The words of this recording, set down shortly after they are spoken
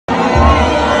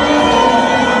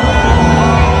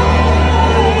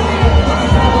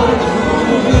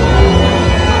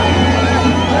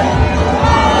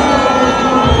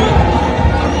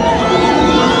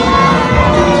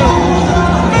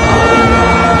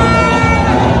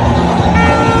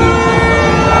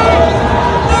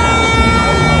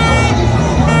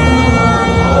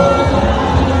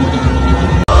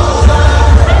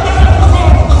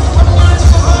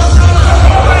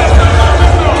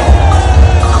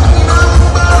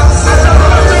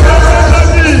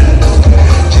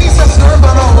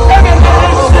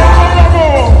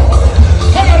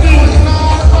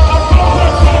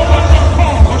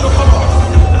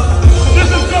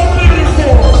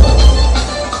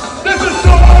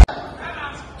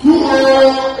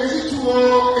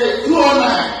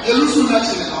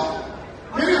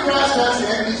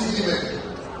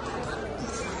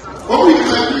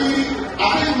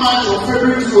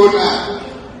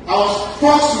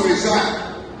to resign.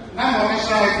 Now on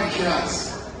national health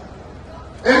insurance.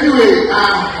 Anyway,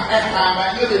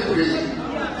 I know the pray.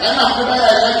 And after that,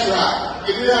 I lecture.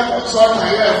 If you have sort of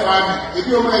your farming, if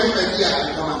you're ready to be at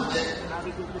the command.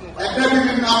 And then we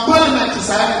will now parliament to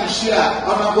sign and share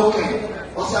on a booking.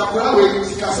 What's our way?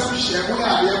 Because I'm sharing what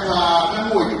I have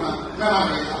memory.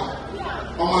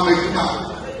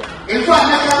 In fact,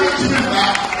 I can reach him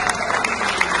back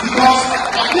because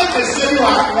I get the same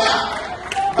one,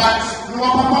 but you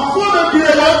are my phone.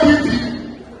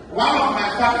 One of my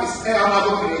fathers is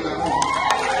another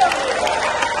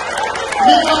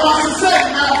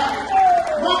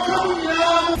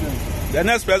the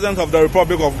next president of the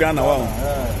Republic of Ghana. Wow.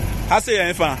 How say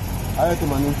you, Infa? I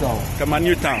come a new town. Come a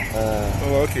new town.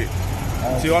 Oh, okay.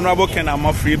 So, Honorable Ken, I'm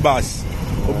a free bus.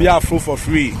 Will be a for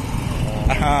free.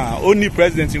 Only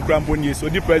president in Cramponi, so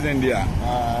the president there.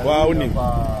 Wow, only.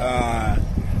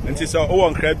 And so, oh,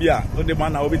 on Crabia, no the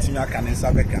man, I'll be to Yakan and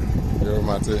Sabeka. You're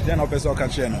Mate. Then, Officer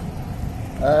Kacheno.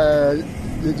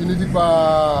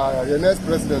 The next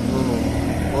president,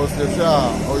 was the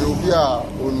Shah or you'll be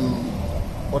on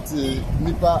what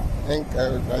Nipa and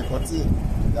like what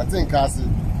I think Cassie.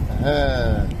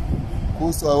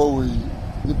 Who saw we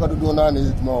Nipa do not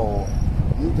need more.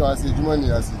 You can say Jumani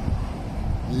as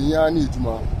you need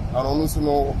more. I don't also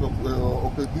know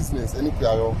of business, any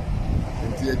PR,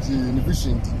 and the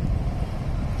efficient.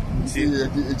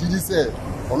 Gigi said,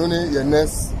 only the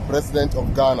next president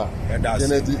of Ghana,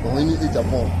 Kennedy, only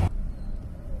Agyapong.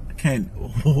 Ken,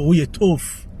 oh, you're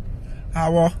tough.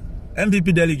 Our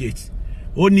MVP delegate,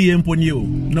 only Emponio,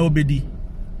 nobody,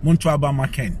 Montuabama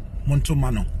Ken,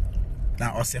 Montumano,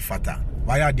 now Osefata.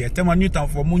 Why are there? Tell me, Newton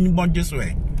for Munibonjes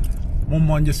way.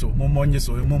 Momonjeso.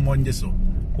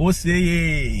 Oh,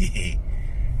 say,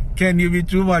 can you be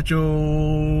too much?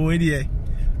 Oh, idiot.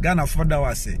 Ghana for that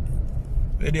was it.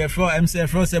 The MC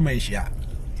from Sementia.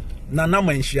 Nana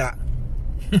Mentia.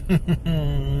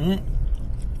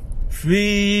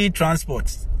 Free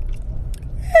transport.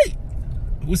 Hey,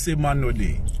 who say man no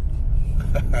day?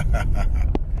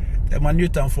 The man you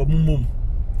turn for mum.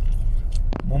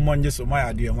 Mum just my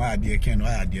idea, Ken,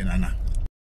 my idea, Nana.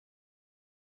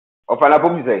 Of an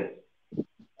apple say.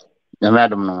 The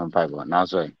madam no pipe, now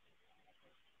so.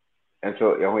 And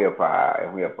so you're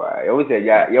far. You always say,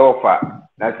 yeah, you're far.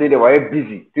 Now say they were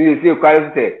busy. Do you see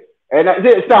quite say? And I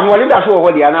say, someone that's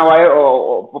what they are now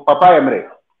or Papa Emre.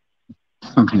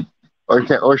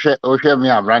 Okay, me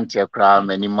a branch of crowd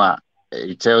many more.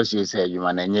 It tells you, say, you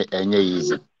man, and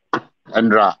easy.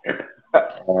 Andra,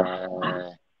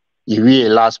 you be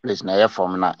last place na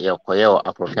from na your coyo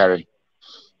apocary.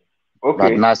 Okay.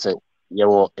 But now say, you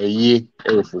were a year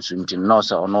for something, no,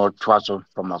 sir, or no twasso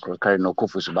from a crockery, no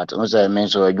kufus, but also I mean,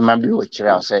 so you might be what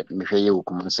you said, me you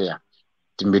come and say.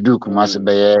 Timbedu Kumasi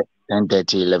Bay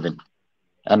 10:30, 11.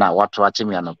 And I watching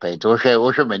me on a page. Okay,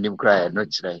 my name cry,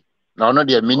 not today. No,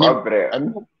 dear,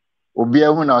 minimum.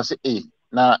 Ubia when I say, eh,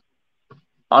 now,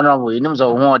 honorable, you know,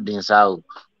 so hoarding so.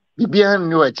 Bibia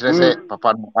knew it, say,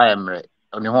 Papa, I am right.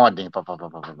 Only hoarding, Papa.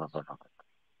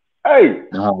 Hey,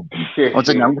 what's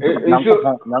a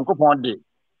Uncle Pondy,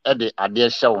 Eddie, a dear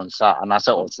show and sa, and I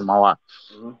saw Osamawa,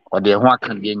 or the one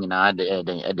can be in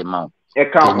the mount.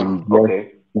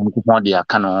 Okay. Dia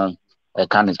canon, a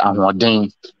cannon, and what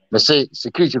ding. They say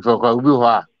security for who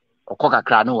are or coca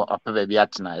crano or baby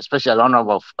atina, especially honor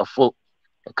of a folk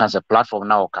cancer platform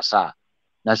now, Cassa.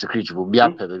 Now security will be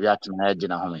up baby atina,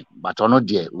 dinner home, but on no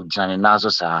dear, with Johnny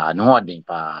Nazos are no hoarding,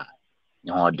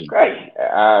 no hoarding.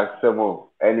 So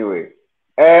anyway,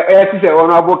 I say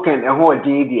honorable Ken and who are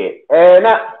dear.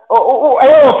 Now,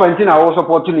 I open I was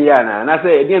supporting Liana, and I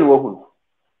say again, woman.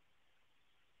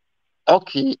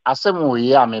 Okay, asem we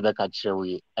ya me be ka kire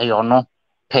we eyo no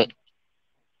pe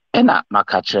ena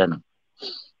maka kire no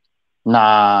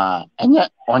na enye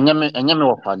me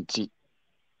wo fanti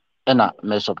ena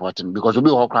me supporting because obi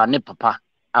ho kra ne papa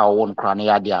a wo kra ne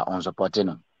yade a on supporting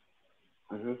no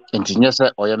entinye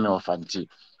se oye me wo fanti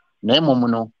na emom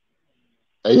no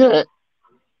eye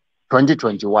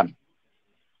 2021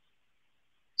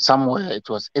 somewhere it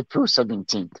was April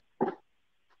 17th.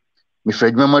 Me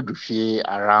Fred Mama do fie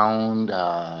around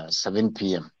 7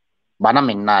 p.m. Bana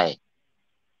me nai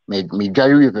me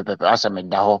dware pepe asa me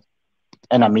da ho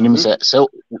and I mean say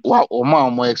wa o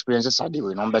ma experiences ade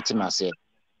we no beti na say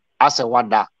asa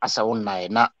wada asa won nai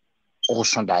na o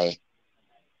so dai.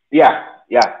 Yeah.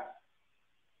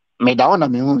 Me da na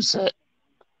me hu say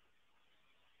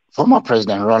former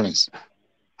President Rawlings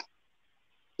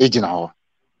ejina ho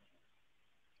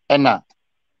ena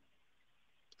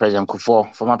President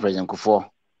Kufuor, former President Kufuor,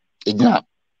 ejina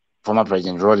former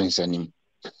President Rawlings anim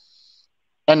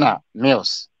ena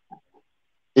Mills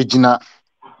ejina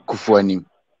Akufo anim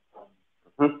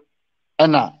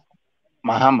ɛna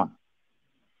Mahama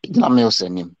egyina Mills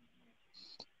anim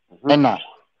ɛna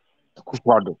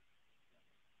Akufo Addo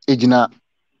egyina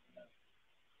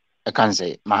ɛkan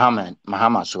sɛ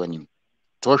Mahama so anim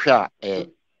to hwɛ a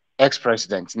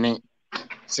ex-president ne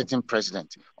sitting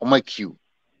president ɔmo queue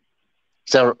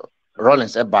sɛ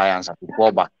Rollins ɛbaa ansa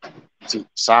before ba ti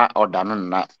saa order no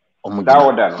na ɔmo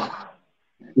gyina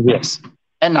yes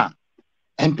ɛna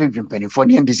MP mpanimfoɔ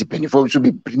ne NDC mpanimfoɔ nso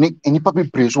be nipa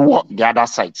bebree so wɔ the other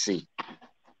side say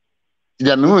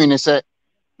the me hu ne sɛ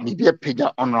bibia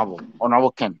pagya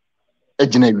honorable Ken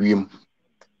egyina wiem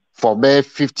for bare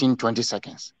 15-20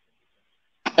 seconds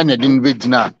ɛna ɛde no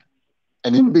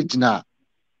bɛgyina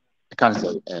kan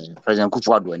sɛ President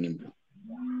Kufuor Addo anim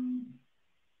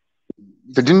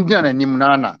the din gyina anim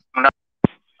na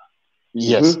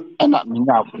yes ɛna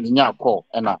minya call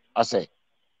ɛna asɛ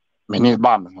mene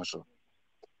ba me ho so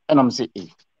ɛna m sɛ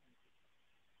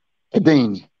ɛdɛn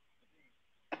ni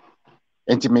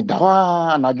enti me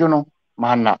dawa anadwo no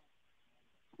mana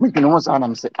metwene ho saa na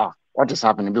m sɛ what is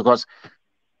happening because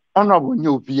honorable nye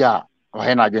obi a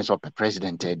ɔhɛ na adwen sɛ ɔpɛ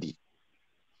president adi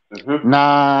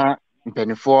na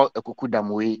mpanimfoɔ akuku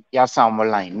damwe yɛasan mo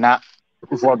line na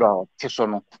Kufuor Addo a ɔte so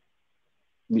no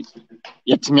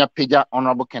yɛtumi apagya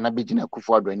honorable Ken abɛgyina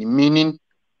Kufuor Addo ani meaning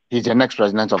he's the next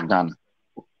president of Ghana.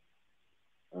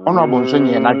 Honorable nso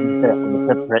nyɛ n'adwene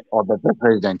sɛ ɔbɛpɛ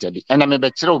president adi ɛna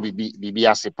mebɛkyerɛ wo bibi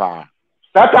ase paa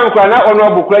that time kwa na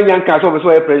honorable kura nya nka so ɔbɛsɛ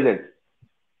ɔyɛ president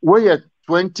wɔyɛ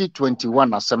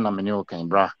 2021 asɛm na mene wo kan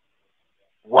bra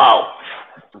wow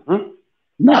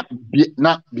na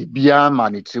bibia ma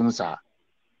ne tirim saa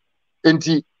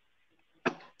enti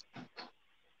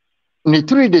ne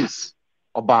 3 days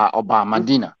ọba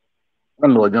Madina na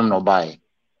ɔdwom na ɔbae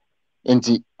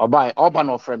enti ɔba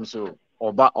na ɔfrɛ me so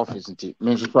ɔba office nti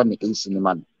me nso so me AC ne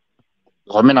man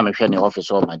ɔme na mehwɛ ne office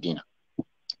ɔ Madina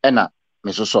ɛna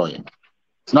me so sɔɔ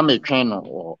na me twɛn no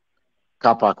wɔ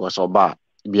car park wɔ so ɔba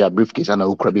bia briefcase na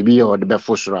okura bibi yɛ ɔde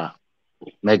bɛfo soro a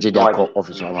megye de akɔ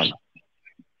office ɔ Madina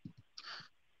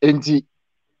enti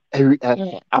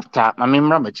after ma me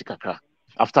mmra machi kakra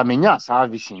after me nya saa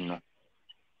vision no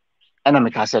ɛna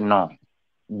me ka sɛ no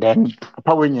then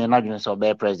papa when you imagine so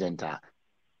be president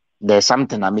there's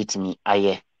something I meet me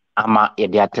aye ama ye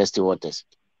dia test waters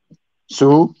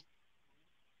so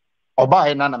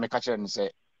oba na me catch and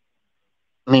say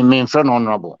me friend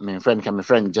honorable me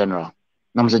friend general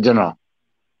na me say general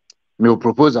me will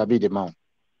propose a be the man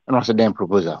and I say then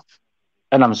proposal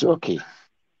and I'm say okay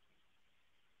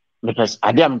because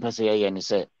ade am pese ye ni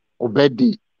say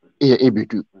obedi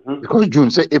ebitu because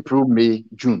June say April May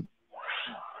June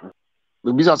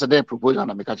we business then proposal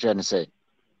na me catch and say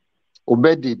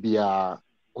obedi bia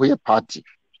hoye party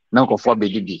na nkofo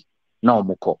abedidi na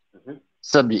omukọ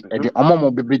sabi e de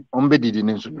omomo bedidi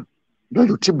ne nso do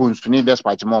you tibo nso ni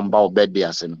despite mom ba obedi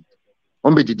asem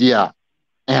ombedidi a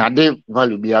ade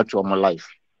value bi at your life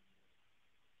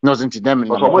no since them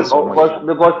because omo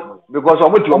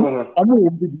ti omo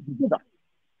obedidi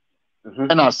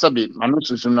da na sabi manu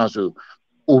susu na so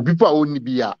obi pa oni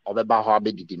bi a obeba ho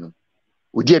abedidi no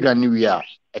odi aduane wi a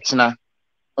etena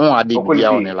on ade bi a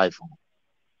on life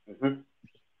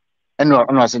and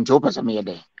I sent to open some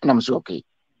day and I'm so okay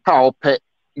how pet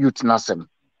youth nasem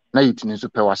na youth ni so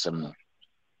pe wasem no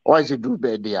why is it do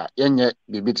bad there yenye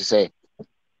bibi to say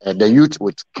the youth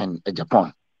with Ken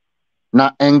Agyapong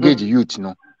na engage youth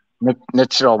no na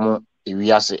kire omo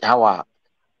ewiase how a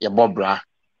ye bobra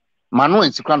manu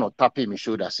ensikra no tapping me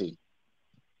shoulder say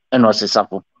and was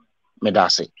sapo me da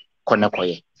say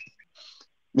konekoye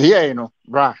me here no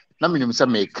bra na minim say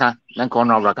me ka na nka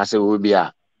ono abra ka say we bi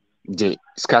a de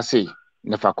skase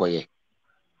never koye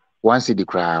once the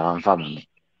cry one family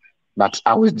but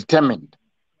I was determined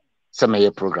some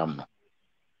year program no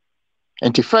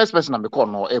and the first person I call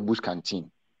no a bush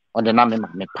canteen on the name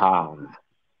me pa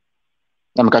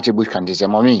na me catch bush canteen say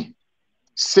mommy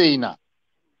say na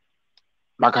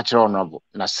ma catch honorable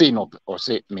na say no or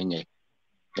say menye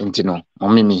enti no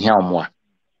mommy me here omo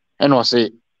and o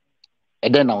say e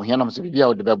den na o here na me say bibia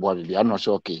o de bebo bibia I no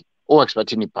say okay o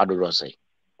expecting ni padoro say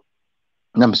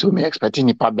na so me expecting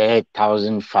ni pa be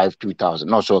 1,500 2,000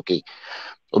 no so okay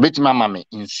obeti mama me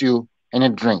insuo any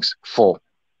drinks for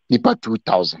nipa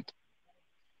 2,000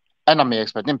 and I'm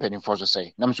expecting penny for to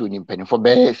say na so ni penny for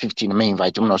be 15 me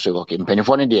invite him no so okay penny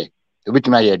for ne de obeti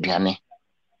ma ye aduane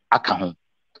aka ho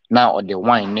na o de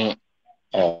wine ne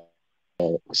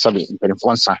sabi penny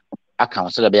for nsa aka ho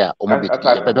so be a o mo beti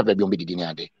pepe bi o beti ni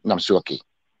ade na so okay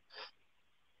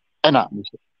ena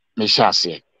me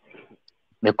shase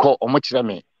me call o mo kire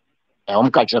me o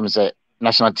mo ka kire me say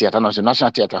national theatre no so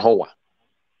national theatre howa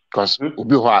because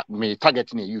obi ho me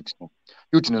target na youth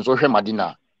no so hwe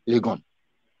Madina Legon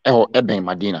Eben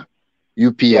Madina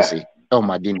UPSA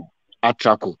Madina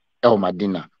Atraco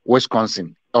Madina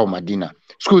Wisconsin Madina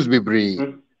schools bebree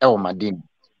Madina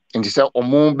nti sɛ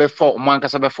ɔmo bɛfa ɔmo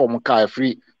ankasa bɛfa ɔmo car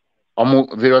free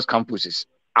ɔmo various campuses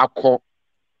akɔ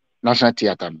National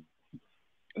Theatre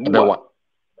ɛbɛwa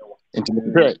nti me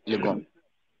Legon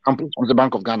campus on the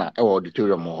Bank of Ghana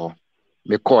auditorium ho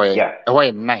me call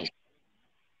nice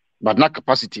but na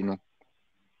capacity no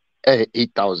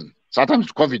 8,000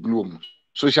 sometimes COVID no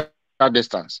social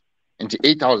distance into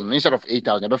 8,000 instead of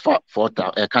 8,000 about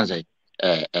 4,000 can say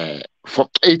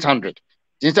 800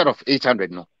 instead of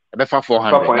 800 no about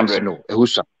 400 no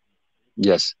husa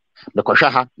yes because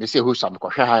ha they say husa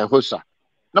because ha husa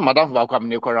no madam ba kwa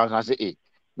me ko round say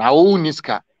na wo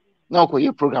niska na ko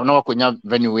ye program na ko nya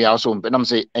venue we also na me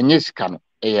say enye sika no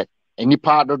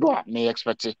enipa dodo a me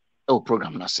expect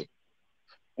program na say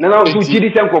na du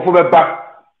gidi sem kofo beba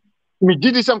me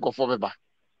gidi sem kofo beba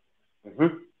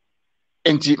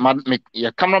enti me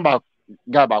ya camera ba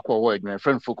guy ba ko wo my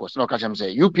friend focus na ka chem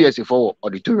say UPSC for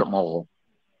auditorium ho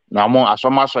na mo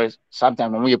asoma so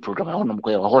sometimes mo ye program ho no ko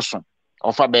ye ho so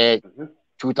offer be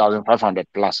 2,500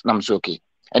 plus na me say okay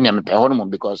enya me pe ho no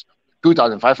because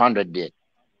 2,500 there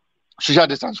social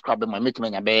distance crab my mate me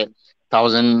be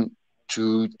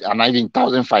 1,002 and even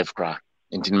 1,005 cra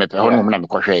enti me pe ho no na me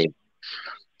ko hwe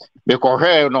me ko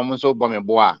hwe no mo so bo me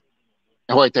bo a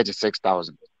e ho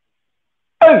 36,000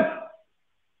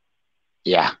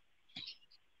 yeah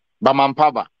ba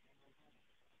mampaba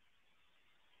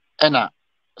ena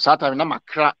sata na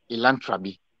makra elantra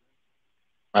bi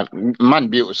man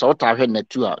bi so ta hwe na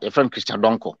tu a e friend Christian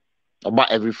Donko oba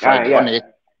every Friday on e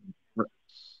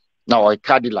na o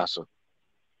kadila so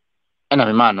ena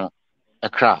me man no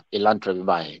ekra elantra bi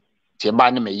ba he tie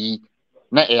ba ne mayi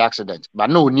na a accident but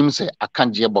no onim se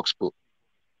akan gearbox po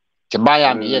tie ba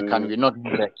ya me ye kan we not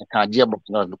the kan gearbox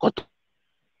no because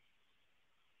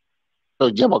so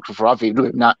gearbox for afi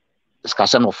do na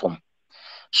discussion of form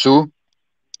so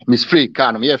Miss Free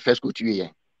car no first go to you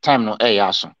time no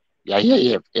aso ya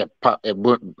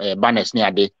banners ni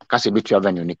ade kase betu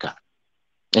avenue nika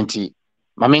enti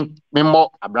mame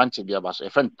memmo abranche bia ba so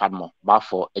friend Padmo ba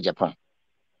for Agyapong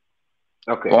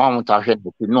okay one want to head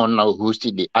no na host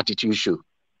the attitude show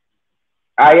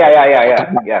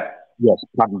yeah yes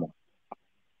Padmo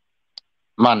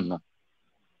man no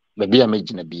baby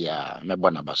amegina bia mebo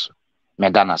na baso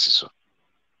medana so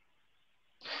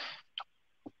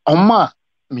oma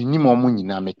minimum omo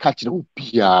nyina me ka kire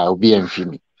obi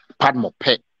amfimi Padmo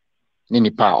pe ni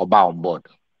nipa oba on board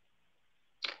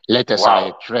let us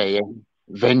I try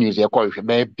venues e call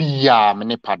be bia me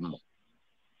ne Padmo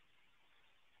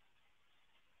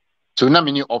so na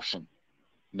many option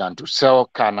than to sell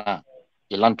kana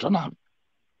elantona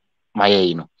my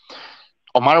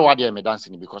omare wa dey me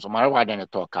dancing because omare wa dey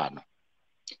talk car no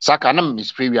saka na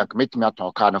Miss Premier commit me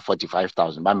to car no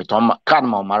 45,000 but me to car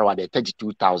no omare wa dey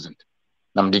 32,000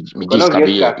 na me dis ka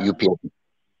be UPS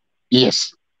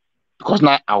yes because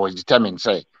now I was determined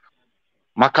say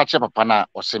makache papa na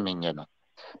osemenye no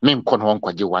me nko no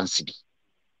nkwaje 1 cedi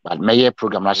but me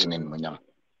program ration en munyam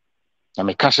na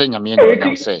me kashe nyame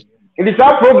en say it is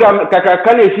our program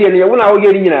kaka na esi ene wona wo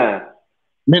ye ni nyina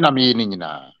me na me ni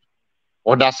nyina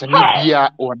order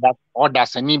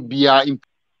sani bia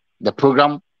the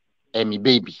program me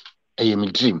baby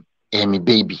me dream me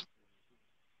baby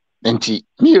enti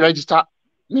me register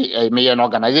me an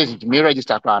organization me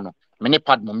register kwa no me ne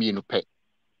Padmo me no pe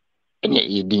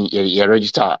ye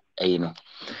register you know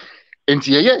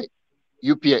enti ye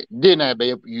UPS day na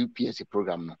be UPSC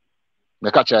program no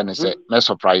me catch na say me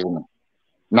surprise no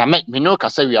na me no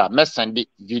kasa wi a me send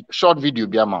short video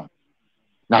bi ama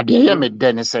na de ye me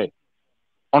den say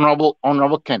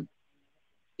honorable Ken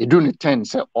edu ni 10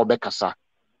 say obekasa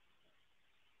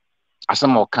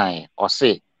asama okan or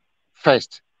say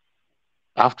first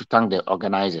I have to thank the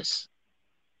organizers.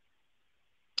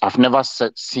 I've never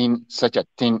seen such a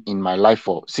thing in my life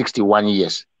for 61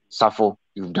 years. Safo,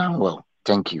 you've done well.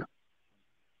 Thank you.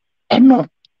 And no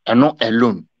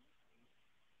alone.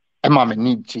 Emma, me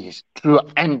need cheese. True.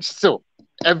 And still,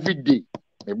 every day,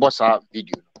 my boss have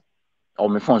video. Or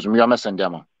my phones, me am send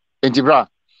them. And Tibra,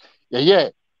 yeah,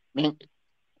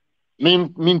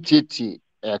 mean titi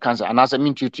cancer. And as I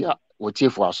mean titi, what tea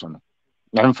for us on.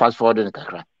 Now fast forward in the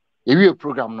kakra. If you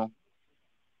program no,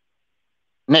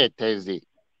 na Thursday.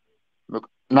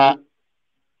 Na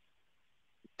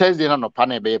Thursday no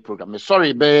panel be program.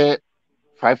 Sorry be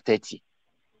 5:30.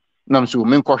 Na so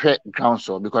me nkɔhwɛ ground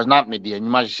so because na me de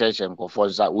anyuma hyehyɛ nkɔfo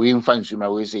za we mfa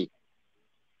nsuma we say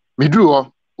me duru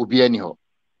hɔ obi ani hɔ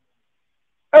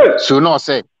so no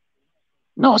say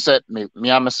No, said me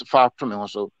am far from me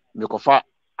also. Me ko fa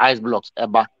ice blocks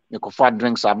eba, me ko fa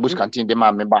drinks a bush canteen de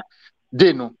ma me ba.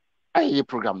 They no, I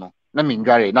program no. Na me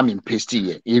ndware, na me pasty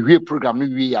ye. E program no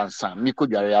wi ansa, me ko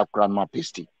dware akra ma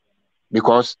pasty.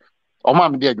 Because ọma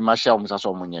me de adwuma hia ọmsa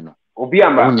so ọmonye no. Obi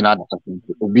amba. Ọmo nyina da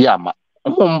obi ama.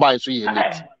 Ọmo mba so ye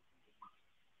late.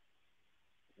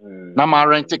 Na ma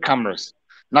rent cameras.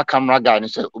 Na camera guy no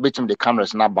say obetim the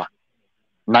cameras na ba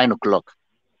 9 o'clock.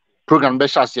 Program be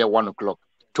shas here 1 o'clock.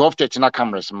 12:30 na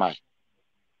cameras my.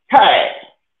 Hey.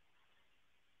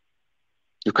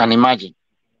 You can imagine.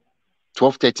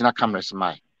 12:30 na cameras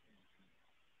my.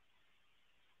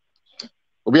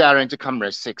 Obi are rent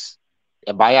cameras 6.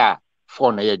 E buy a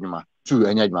 4 na yedwuma. 2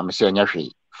 anya dwuma me say anya hwe.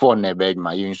 4 na be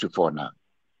dwuma you use 4 na.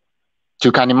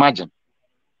 You can imagine.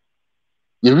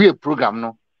 You real program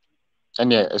no.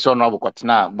 And so no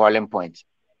na boiling point.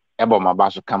 Ebo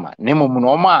mabaso kama. Nemo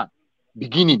no ma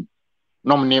beginning.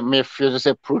 No me feel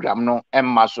say program no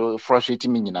emma so frustrate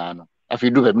me nyina no. If you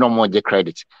do have no more the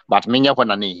credit. But me nya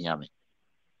na hear me.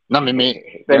 Na me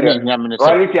hear me no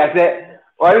say.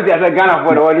 Only say Ghana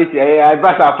for the only say I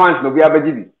pass our fans no be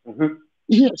abeji bi.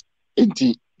 Yes.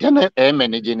 Enti Ghana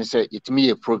manage ni say it me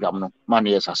a program no man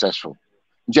is successful.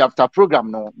 After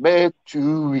program no be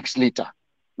 2 weeks later.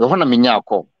 The one me nya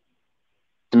call.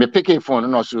 Me pick a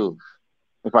phone no so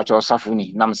me patch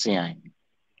osafuni nam say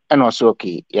and also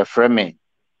okay your friend me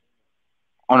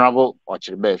honorable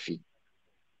Ochirbefi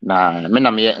na me na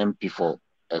me MP for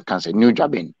cancer New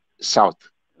Jabin South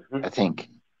I think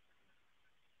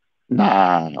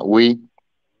na we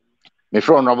me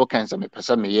for honorable cancer me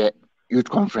person me youth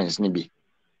conference ni bi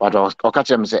but o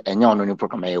catch me say enya ono ni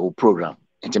program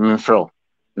enti me fro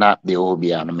na the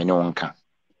obia no me ne wonka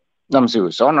na me say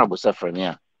so honorable sefre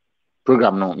me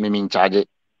program no me in charge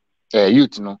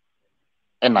youth no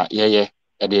na ye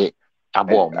e de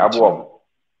abo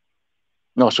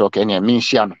no so okay na me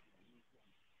nhia no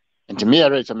enti me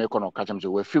yare to me kono catch me say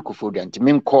we free Kofodia enti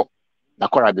me nko na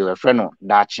kora be we frɛ no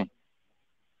daachi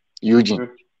Eugene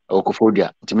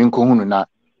Kofodia enti me nko hunu na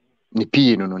ne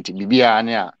pie no enti bibia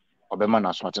ne a obema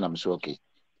na so na me so okay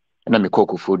na me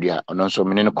Kofodia ono so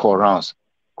me ne call rounds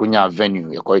kunya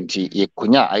venue ye ko enti ye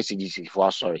kunya ICGC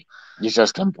for sorry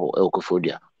Jesus Temple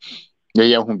Kofodia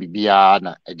ye hu bibia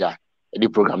na eja the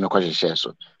program no kwa share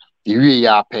so iwie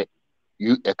ya pɛ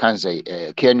you can say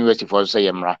K University for say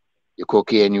yemra you call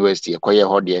K University you call ye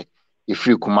hode you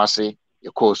free Kumasi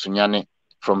you call Sunyane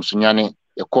from Sunyane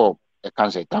you call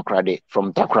can say Takrade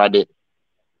from Takrade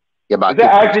you ba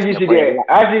ICGC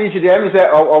there me say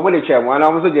o mo le chem wana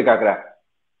o mo so je kakra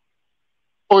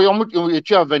oh you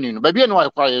tu avenue no ba bia no wa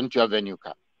kwa you tu avenue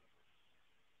ka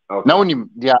na onim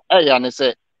dia ya ne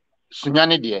say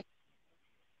Sunyane de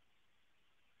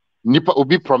nipa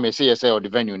obi promise yes say or the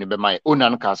venue ni be my owner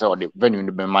no ka say or the venue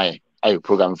ni be my ayo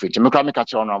program feature me kra me ka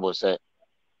che honorable say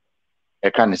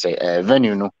e kan say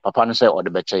venue no papa no say or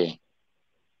the be che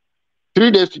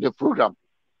 3 days to the program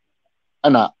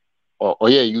ana or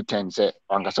yeah U10 say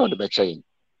an ka say or the be che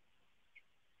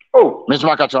oh me so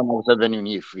ka che honorable say venue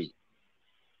ni free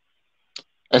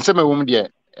and say me wom de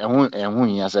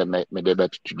ehun ya say me de be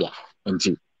to dia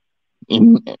nti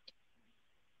in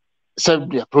say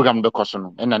the program be cost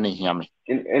no na na hia me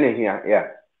in here yeah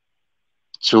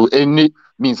so any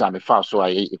means I'm a fast so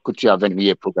I could have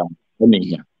a program in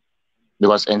here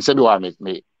because and said why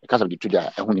me because of the two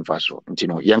I only fast so you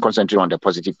know you concentrate on the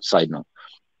positive side no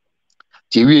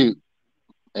TV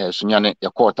sunyane ya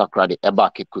quarter credit e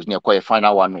back cause ne call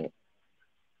final one no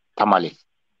tamale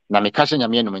na me ka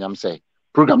nyame no nyam say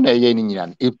program na ye ni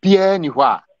nyina e pia ni ho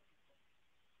a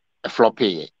flop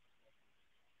ye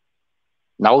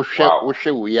na wo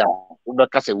hwe wo ya wo be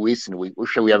ka say we sin we wo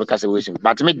hwe wo ya be ka say we sin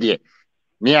but me there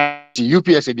me the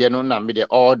UPS dey no na me dey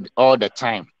all the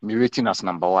time me rating as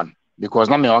number 1 because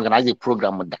na me organize a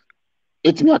program with that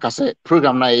it me aka say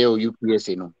program na ye UPS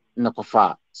no na ko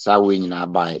fa sa we nyina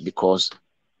buy because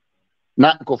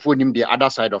na ko for nim the other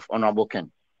side of honorable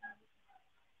Ken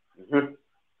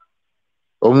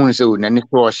omun say na ni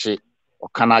so hye o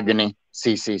kana adwene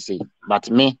say but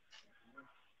me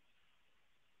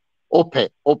ope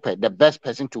the best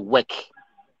person to work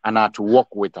and to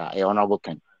work with honorable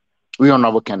Ken we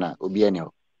honorable Ken obi any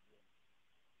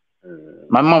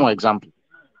my mom example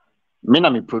me na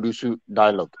me produce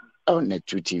dialogue on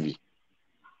Net2 TV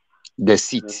the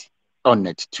seat on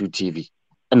Net2 TV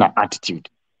and attitude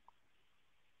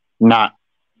na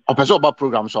opeso about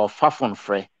programs so far phone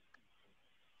free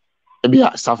e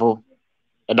bia safo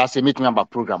e da say meet me about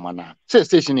program na say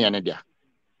station here ne dia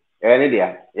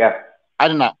yeah I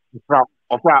don't know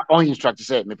opera on instruct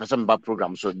say me person about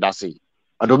program so that say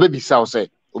odo be bisa say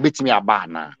obetimi aba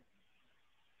na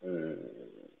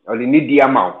or the need the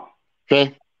amount.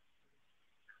 Okay.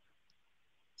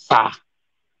 Sir.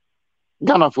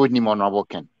 Ghana for him honorable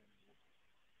Ken.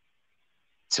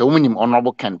 So when him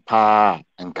honorable Ken pa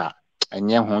enka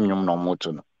enye ho nwom no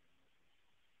moto no.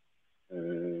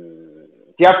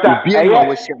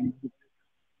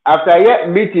 After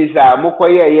meetings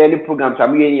mokoye any programs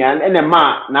am yen and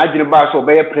ma na adwene ba so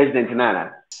be president na.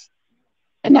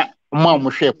 Na ma mo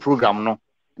hwe program no.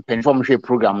 Penfo mo hwe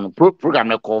program no. Program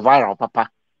no ko viral papa.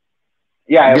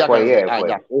 Yeah, for.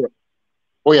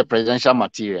 Oh, yeah, presidential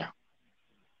material.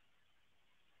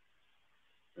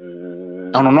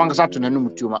 No longer start to know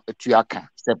to aka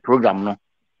the program no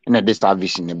in a distant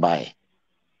vision nearby.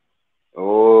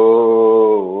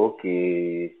 Oh,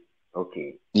 okay.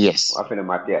 Yes. What in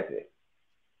material?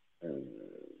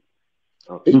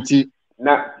 Okay.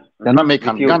 Now, the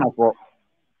American Ghana for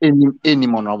any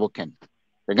honorable Ken.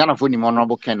 The Ghana for any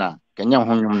honorable Ken, Kenya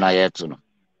home na yet no.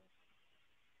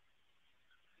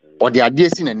 Or the idea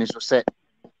seen and so set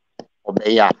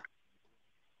obey ya.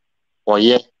 Or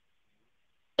ye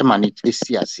emanate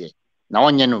see. Now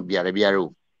on no be a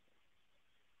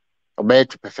obey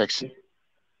to perfection.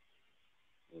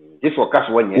 This will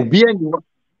catch 1 year.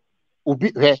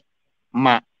 Ubi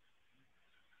ma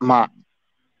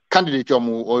candidate or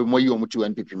more you to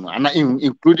NPP, and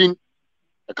including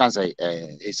I can say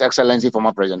His Excellency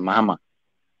former President Mahama.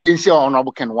 In your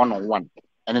honorable Ken 1-on-1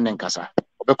 and then Kasa.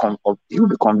 You will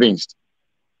be convinced.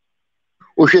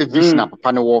 Oshe vision up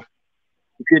panel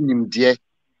if you dear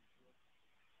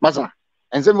Maza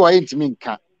and some way to me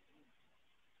can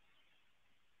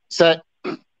say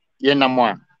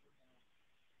Yenamwa.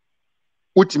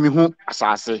 Utimi who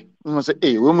assassin. You must say,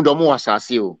 eh, women don't more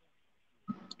assassin.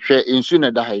 Share in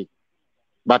sooner die.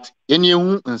 But any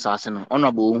who assassin,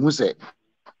 honorable who say,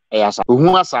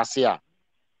 who assassin,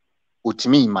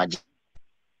 Utimi imagine.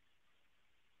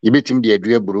 You beat him the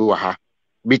Adria Brewer,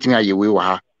 beating a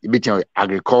yewa, you beat him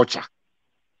agriculture.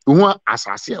 Who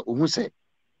assassin, who say,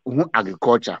 who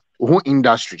agriculture, who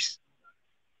industries,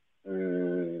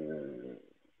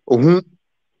 who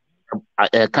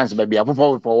can't be a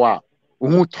for a while,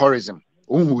 who tourism,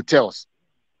 who hotels,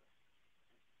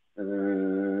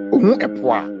 who a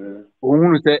poor,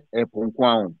 who say a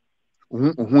ponquan,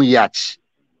 who yacht.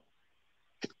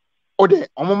 Oh, the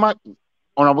Omama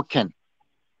honorable Ken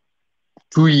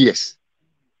 2 years.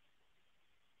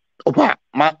 Opa,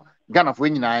 ma Ghana for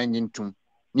any into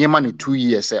near money 2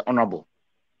 years, honorable.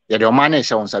 Yeah, the man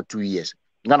is on 2 years.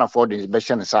 Ghana for the best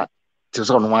chance to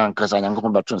son one because I am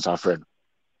going back to our friend.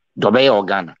 Dobey or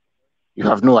Ghana. You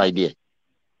have no idea.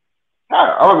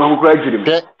 I don't know who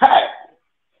graduated.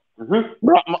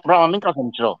 Bro, I'm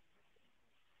from Chiro.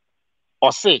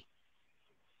 Or say,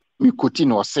 me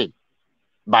couldn't or say,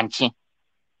 Banchi.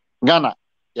 Ghana,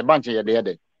 your bunch of the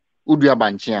other. Would you a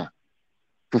banchia?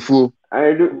 Fufu,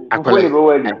 I do.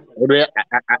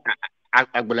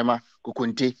 Agbolema,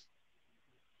 Kukunti.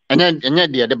 And then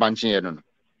the other banchia.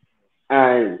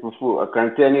 I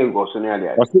can't tell you go so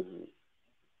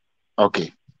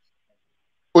okay.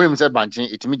 When said banching,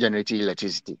 it may generate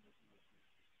electricity.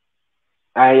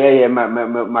 Yeah, my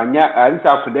I'm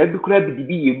after that because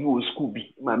be a school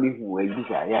be mammy who will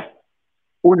desire.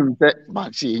 When said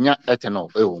banchi, in your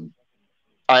ethanol,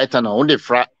 ethanol, only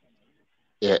fra.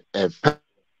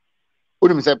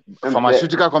 When said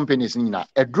pharmaceutical companies, Nina,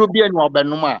 a drobian or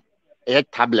benuma, a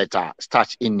tablet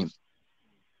starch in him.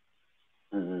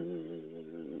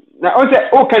 Now,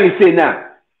 what can you say now?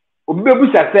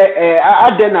 Obibusa say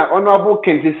adena honorable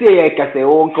Ken say e ka say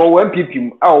o nko wan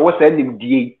pipim a o wasa nim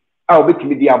die a o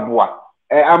betimi di aboa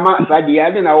ama sa die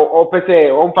adena o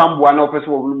pese o mfa mboa na o pese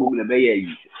o bulu na be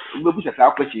yi obibusa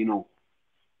sa question no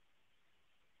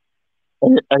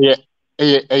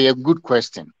A good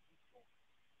question.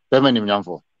 Bemenim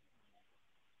nyamfo.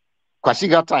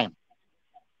 Kwasiga time.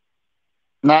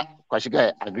 Na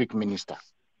Kwasiga a Greek minister.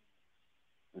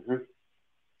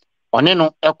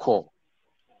 Oneno echo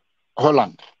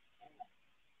Holland.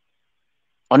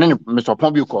 Oneno Mr.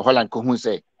 Pombio ko Holland ko who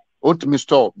say, "O to me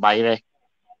store bayre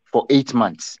for 8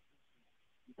 months."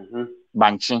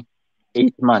 Banchi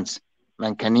 8 months.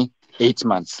 Mankani 8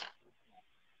 months.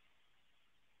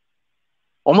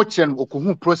 Omo chen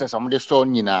okuhu process am de store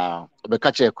nyina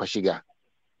obeka che Kwasiga.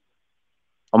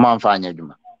 Omo amfa anya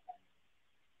dwuma.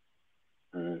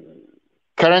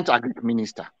 Current Agric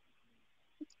minister.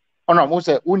 Ono mo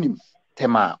say unim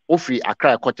tema ofri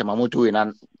Accra kotema moto we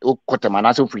na kotema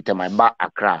na so ofri tema ba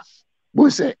Accra. Bo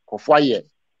say kofo aye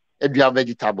edua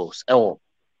vegetables ewo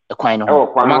ekwan no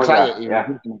ho. Omo say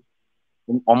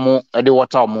omo ede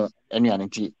water omo enuane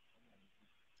ti.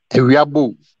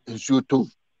 Ewiabo nsuo to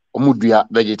omo dua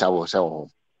vegetables ewo.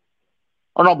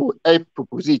 honorable a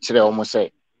propose kyerɛ almost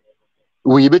say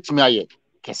we betumi ayɛ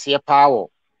kɛseɛ paa wɔ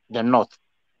the north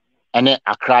ɛne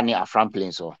Accra ne Afran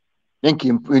Plains so think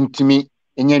ntumi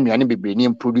enye nnuane bebree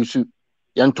ne produce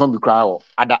yɛntɔn bi koraa wɔ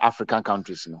other African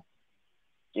countries no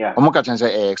yeah ɔmo ka kyerɛ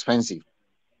sɛ expensive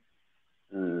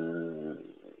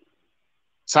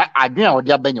sa adwene a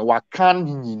ɔde abɛnyɛ waka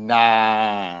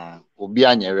nyinaa obi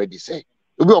anya ready say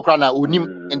obi okra na onim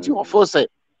nti ɔfo sɛ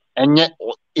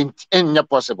enye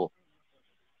possible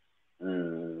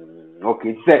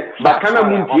okay say bakana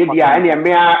mu ntie dia ene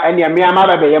me ma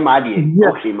ba ye ma de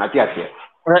okay Matthias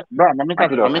bro na minka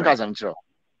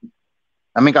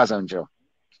sanchiro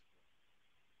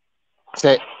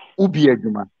say ubi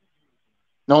adwuma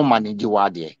na o manage wa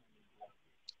de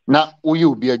na oyi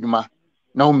obi adwuma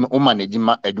na o manage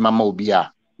adwuma ma obi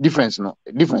a difference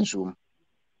room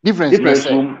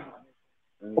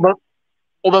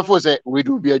Oberfo say we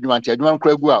do be adwuma nti adwuma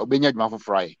nkra gu a obenya adwuma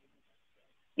foforo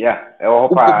yeah e wo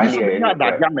pa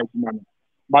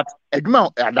but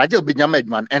adwuma adaje obenya ma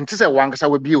adwuma ente say wankasa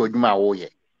wa bi adwuma a wo ye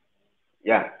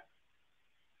yeah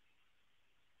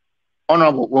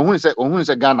honorable ohun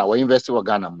say Ghana we invest in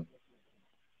Ghana mu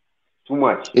too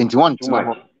much enti won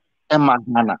tena Emma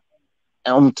Ghana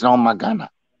tena Ghana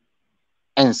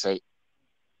en say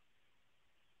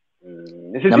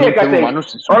this is it ka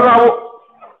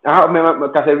me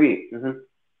kasabi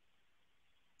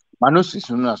Manusi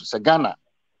sunu so Ghana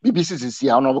BBC sisi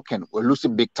a honorable can lose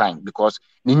big time because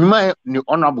ni nyuma ni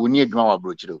honorable ni adwuma wa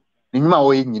brochiro ni nyuma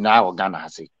wo nyina wo Ghana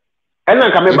ase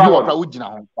ena ka me ba wo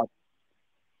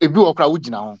ebi okra wo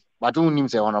gina ho but won nim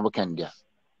say honorable can dia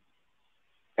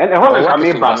and ho na ka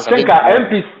me ba senka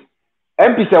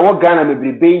MP say wo Ghana me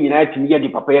brebe nyina timi ye di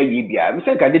papa ya yi bia me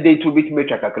senka de dey to bit me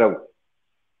twa kakra wo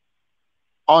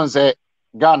on say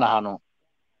Ghana ha no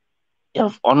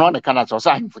if ono ne kana so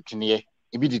say ahimfotine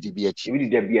ebi didi bi achi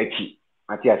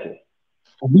Matthias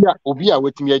obi a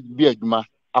wetimi bi adwuma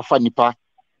afa nipa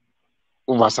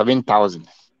over 7,000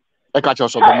 e ka che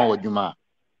so be ma wadwuma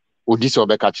odi se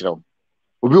obeka kire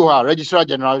obi ho a registrar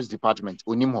general's department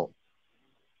onim ho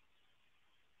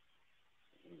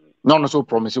no so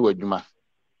promise wadwuma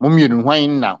momienu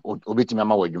hwan na obetimi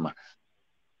ama wadwuma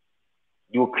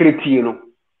you create no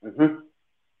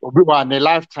obi wa na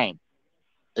lifetime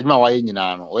adwuma wa ye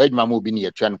nyina no o adwuma ma obi ne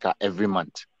yetua nka every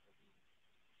month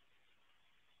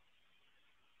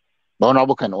but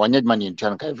no can one adwuma ne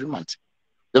yetua nka every month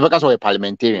the because of a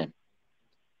parliamentarian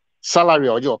salary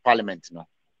or your parliament no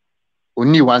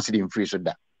only one city in free so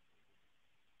that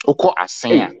oko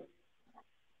asen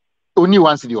only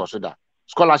one city also that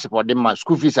scholarship or dem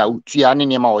school fees a utua ne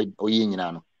nema o ye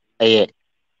nyina no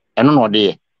eno no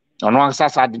de ono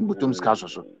ansasa de botom ska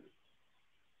so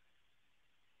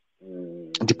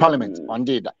the parliament on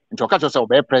day that into catch yourself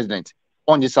be president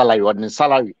on the salary or the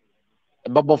salary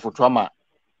babo for trauma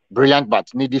brilliant but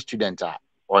needy student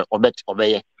or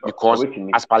obey because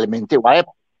as parliamentarian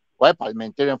why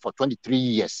parliamentarian for 23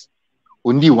 years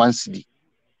only one city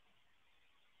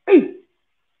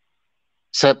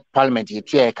say parliament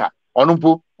yetueka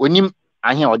onumpo onim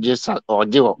ahe oje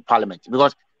parliament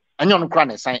because any on kra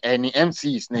na sign any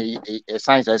MCs na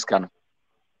science scan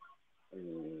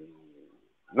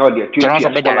no the two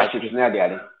scholarships na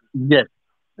there yes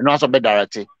no so be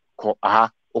direct ko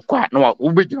okwa no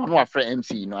ubegina no afre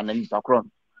MC no anani pakro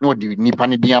no di nipa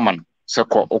ne dia man se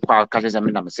ko okwa ka se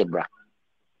me na me sebra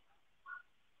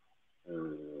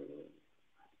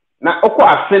na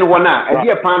okwa asen wona e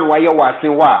dia pan wa ye wa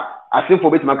asen wa asen fo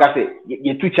betima ka se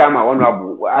ye tu chama wonu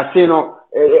abu asen no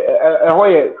ho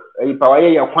ye ipa wa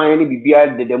ye kwan ne bibia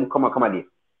dedem kama de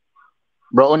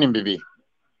bro onim bibi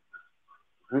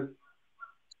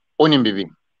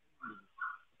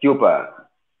Cuba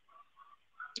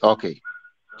okay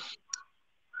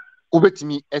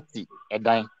ubetimi eti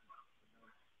edan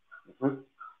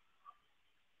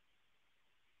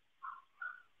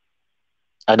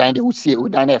adan de usie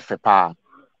udan na efe pa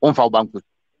onfa banku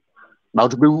ba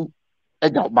to bewu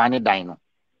eja oba ne dan no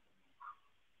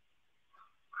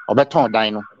obeton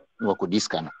dan no wo ko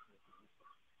diska no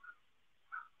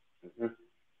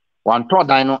wan to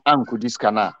dan no anku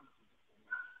diska na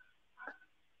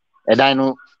edan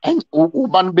no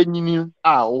uban benyini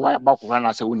a wo ba ko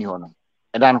na se woni ho no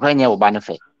edan ko nye uban ne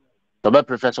fe to be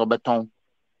professor obeton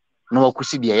no wo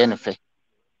kusi de ye ne fe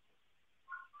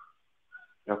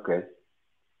okay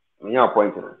your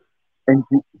point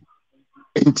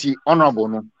enti honorable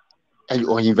no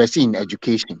or invest in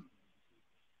education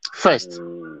first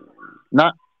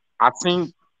now I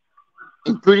think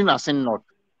including asin not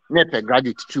nepe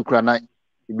graduate two krana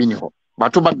ibini ho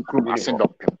but oba mikrum asin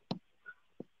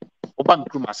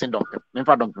doctor me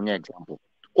fa don't example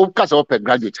o ka se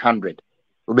graduate 100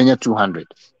 obenya 200.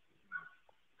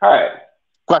 Hi.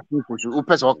 Kwasi kusu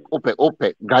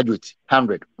ope graduate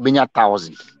 100 obenya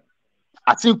 1000.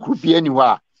 Ati kupi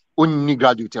anywhere onni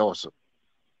graduate also.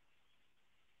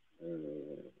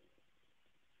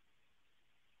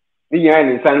 Ninya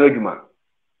ni sanu adwuma.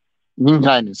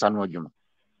 Ninya ni sanu adwuma.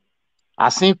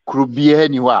 Ati kupi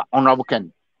anywhere honorable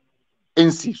Ken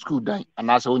NC school dan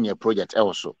anase onye project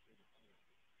also.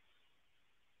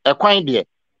 Ekwan de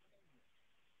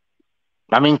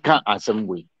na menka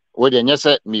asembwe. We de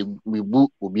nyese me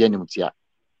bu obi animtia.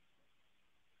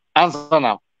 Answer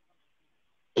now.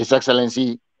 His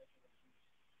Excellency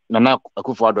Nana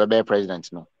Akufo-Addo be president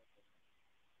no.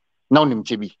 Now nim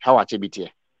chebi, how a chebi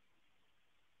tie.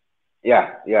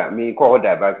 Yeah, me call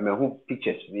that but me who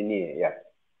pictures we need, yeah.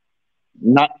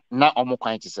 Na omo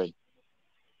kwan ti say.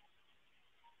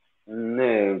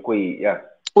 Ne koi, yeah.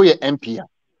 O ye MP a.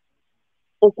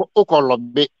 O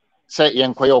lobby say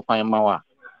yen koye okwan ma wa.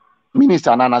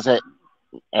 Minister na say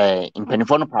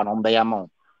impenifo no pa no be ya ma.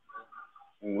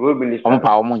 Road minister. Omo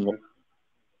pa omo nye.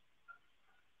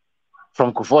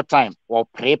 From Kufo time or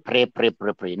pre.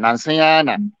 Nansen ya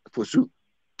na Fosu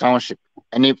township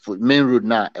any main road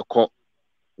na ekọ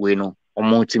we no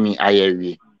omo timi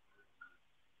ayewie.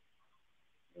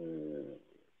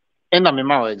 Ena me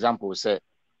ma example say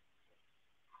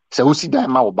wosi dan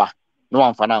ma oba no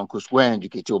amfa na nko school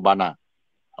educate oba na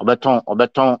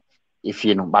obeton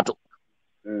ifie no but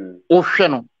o hwe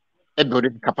no e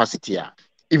build capacity a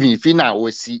even if na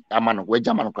wosi ama no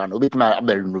waja ma no kwa no obetuma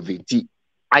aba renovate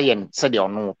ayen se de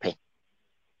ono pe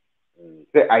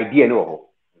the idea no ho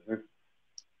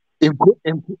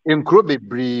Enkro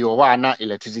bebree o wa na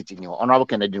electricity ni honorable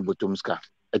Kennedy Botomska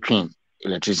atwin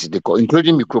electricity ko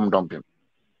including microm dumping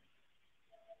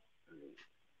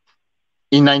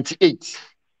in 98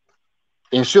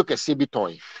 ensuo kese bi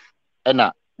toy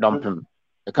na dumping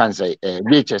I can say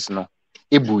VHS no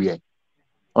ebuye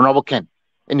honorable Ken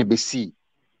ene be see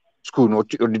school no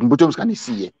Botomska ni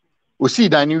see ye o see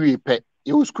dan ni wi pe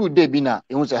e school dey bi na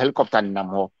e a helicopter nam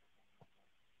ho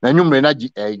na nyumre na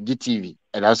GTV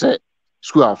and I say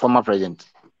school and former president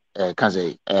can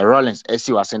say Rollins SC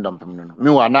was send dumping no me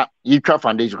wa na yitwa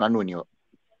foundation kan no ni ho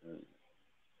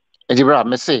e bra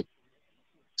me say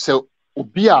so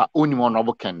obi a oni mo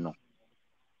no Ken no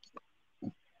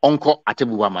onko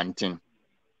atebuwa mantin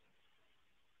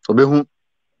obehu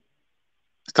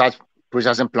start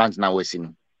processing plant na we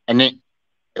no ene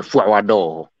efu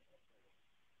awado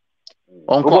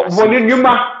onko bo ni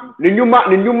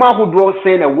nyuma hodo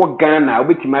say na wo Ghana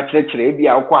obetima kyerɛkyerɛ e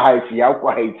bia akwa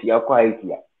height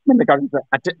ya me ka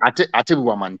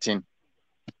atebuwa mantin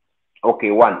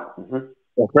okay one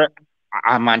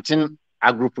a mantin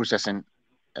agro processing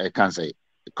can say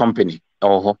company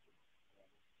ho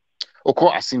oko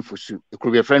asimfosu e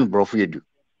could be a friend brofo yedu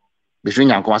between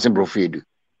yanko asim brofo yedu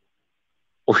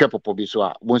o hwe popo bi so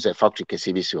a bon say factory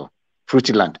kese bi so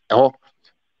Fruitland ho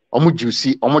omo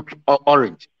juice omo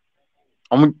orange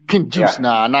omo pink juice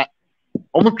na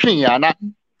omo twin ya na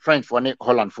French for ne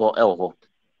Holland for ho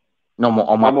no mo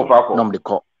omo no mo de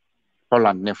call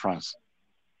Holland ne France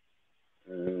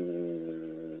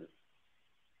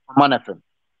manafem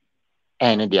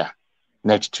ene dia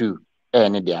net 2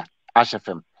 ene dia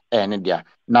ashfm ene dia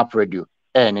nap radio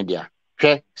ene dia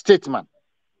hwe statement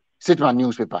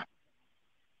newspaper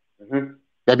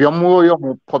there be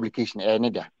more publication ene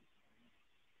dia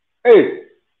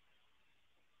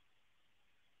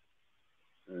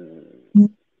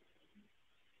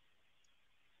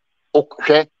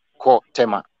okay ko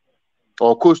tema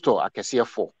or coastal akese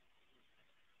 4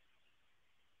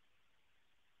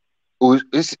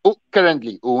 is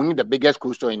currently only the biggest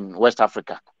coastal in West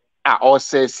Africa.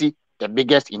 Also see the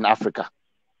biggest in Africa.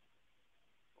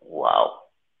 Wow.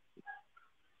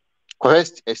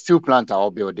 Quest a steel plant I'll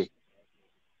be day.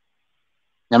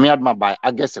 Nami adma by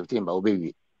August September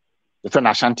obewi. The friend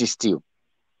Ashanti Steel.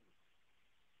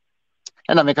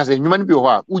 And I make us say human be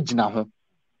wa ujina ho.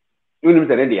 Unim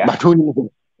se dia. But unim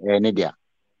ne dia.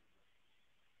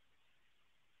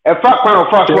 E fa kwan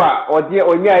fa so a odi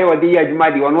onya e odi ya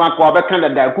adwuma di ono akwa be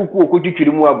Canada kuku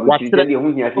okutwitwiri mu abu chiri de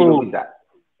ho hia se no bisa.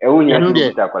 E ho hia se no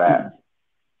bisa kora.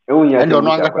 E ho hia se no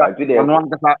bisa kora.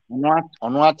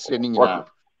 Ono atre ni nyina.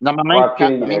 Na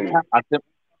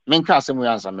menka asemu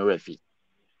yansa me refi.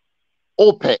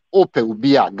 Ope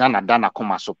ubi a Ghana dana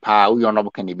koma so pa u yo no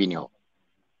buka ne bi ni ho.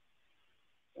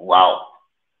 Wow.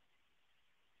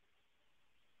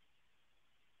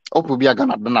 Ope ubi a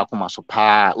Ghana dana koma so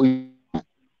pa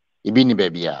ibi ni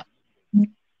bebia.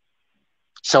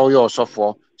 So you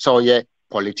sofo, so ye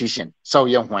politician, so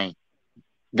ye hwan.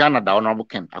 Ghana da honorable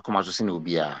Ken akoma so sin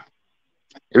obia.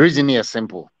 The reason is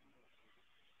simple.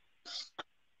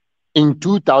 in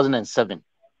 2007.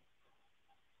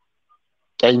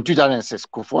 In 2006,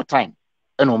 for time,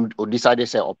 and decided to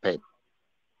say oped.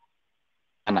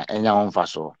 And enya on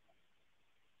faso.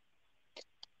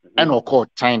 And called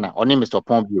China, or name Mr.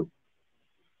 Pompeo.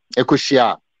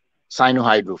 Ekoshia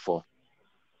Sino-Hydro for.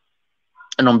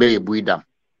 And on be buida.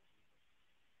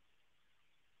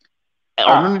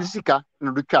 On the sika,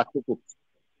 no the car tickets.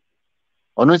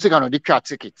 On the sika, no the car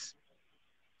tickets.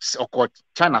 Or called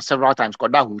China several times,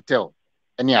 called that hotel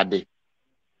any day.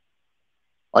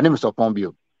 On name Mr.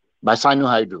 Pompeo. By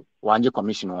Sino-Hydro, one year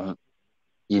commission on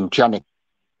in China.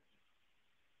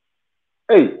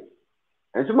 Hey,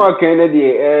 and some more Kennedy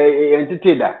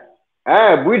entertainer.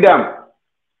 Buidam.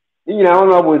 You know,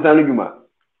 no one Sanujuma.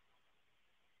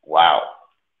 Wow.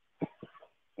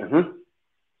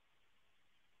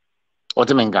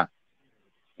 Otemenga.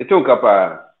 It took up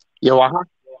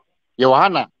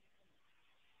Yohana,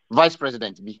 Vice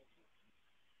President B.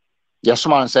 Yes,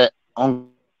 man said on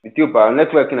Ethiopia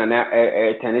network na na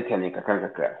 10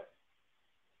 kakra.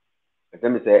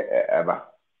 Let me say aba.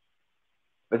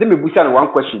 Let me bush on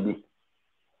one question bi.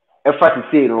 E fa to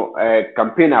say no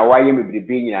campaign a why me be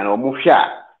nyina no mo hwe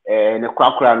a ne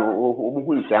kwakura no o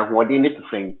hu nsia ho de ne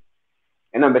tfen.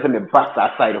 E na be say me back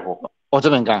side ho.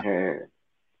 Otemenga.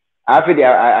 After the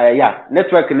yeah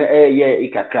network na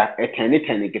ikakra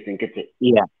 10 kete.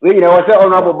 Yeah. We nyina was say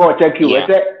honorable boy check you. We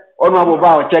say honorable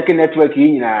boy check network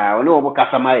yi nyina ono obo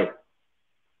kasamae.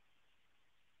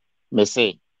 Me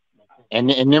say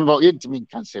and number 8 me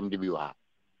can same the view.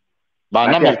 But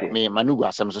na me manugo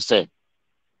asem so say.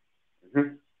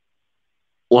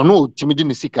 Ono timidi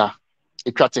ne sika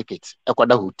etwa ticket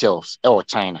ekwada hotels or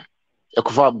China.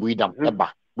 Ekofa buidam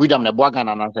eba. Buidam na boaga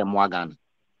na na say moaga.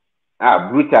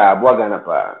 Bruta boaga na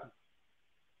pa.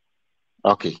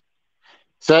 Okay.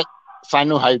 So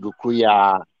Sino-Hydro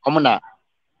kuya omuna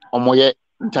omoye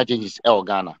interchanges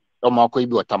Ghana. Omo ko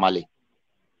ibi otamale.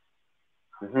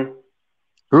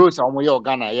 Rules omoye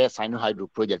Ghana ye Sino-Hydro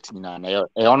project ni na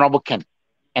honorable Ken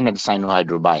and the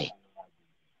Sino-Hydro buy.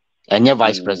 Enye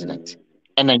vice president.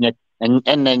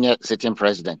 Enye sitting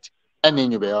president.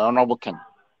 Enye be honorable Ken.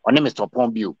 One Mr.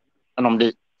 Pompeo and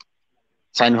the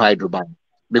Sino-Hydro buy.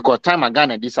 Because time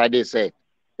Ghana decided say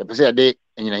the person they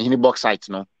in box sites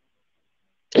no.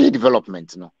 Any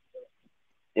development no.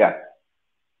 Yeah.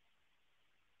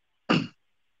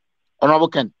 Honorable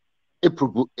Ken,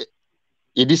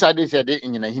 he decided to say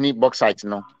in a box site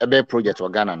no, a big project for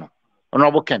Ghana no.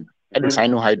 Honorable Ken, at the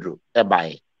Sino-Hydro, a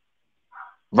buy.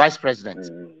 Vice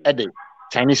President, at the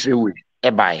Chinese Railway,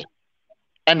 a buy.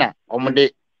 And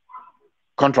the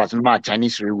contract no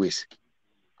Chinese Railways.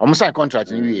 Almost a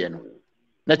contract in you no.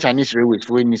 The Chinese Railways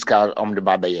for in this car the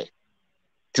Babaye.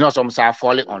 Tinos almost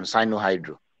falling on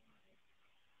Sino-Hydro.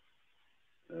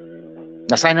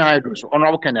 The Sino-Hydro, so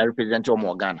Honorable Ken represent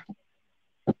Ghana.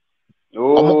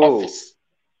 Office.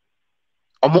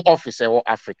 Office of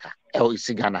Africa.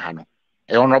 Isi Ghana hano.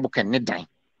 Honorable Ken ne dan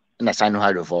na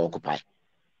Sino-Hydro for occupy.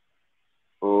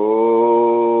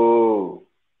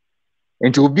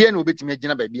 Nti obi na obetimi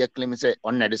agina ba bia claim say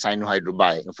on na the Sino-Hydro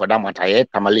buy for that matter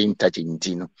tamale interchange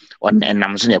ntino on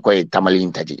enam so na ekwa tamale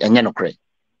interchange enye no kre.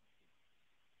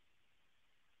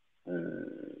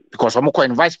 Because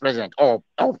I'm vice president or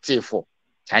for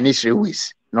Chinese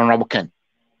Railways, Honorable Ken.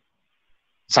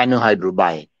 Sino-Hydro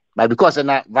buy. But because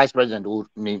na vice president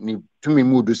ni to me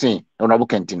mood to say Honorable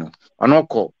Kentino. On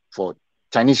call for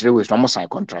Chinese Railways almost sign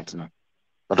contract no.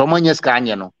 But omanya ska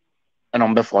anya no and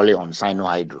on be follow on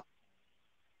Sino-Hydro.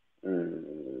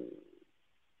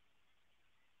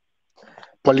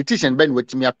 Politician Ben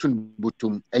with me up to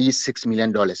butum $6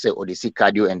 million say or the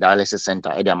cardio and dialysis center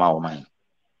edama o man.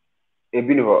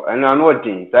 Ebino and I know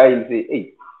thing say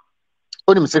hey.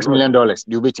 Only $6 million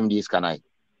you bet him this can I.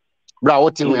 Bra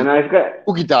what thing we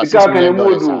ukita $6 million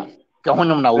ka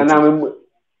honum na wotu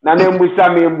na mbusa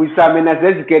me na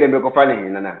sesi kede me ko fa ne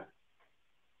na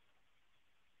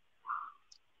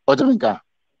Otemenka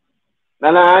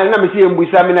na me si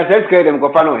mbusa me na sesi kede me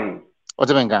ko fa no hin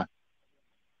Otemenka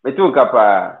me tu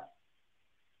kapa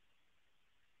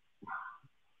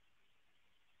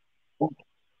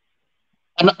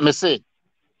ana me say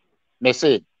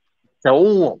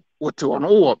so what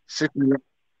on 6 million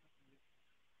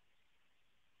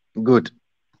good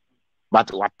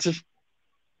but what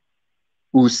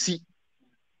we see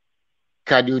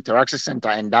cardiothoracic center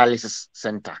and dialysis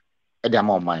center at the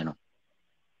amount mine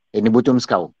any bottom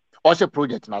scale also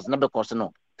project has never cost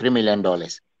no $3 million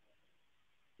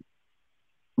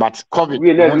but COVID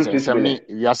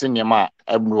we are seeing yama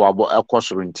a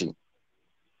cost renting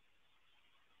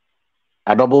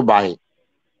a double by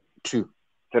 2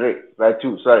 3 by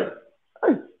 2 sorry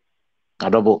a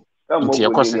double Into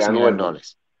your cost $6 million.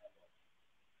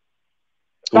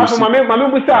 So mame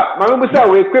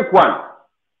busa we quick one.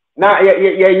 Na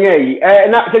ye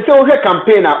na se o he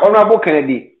campaign na Honorable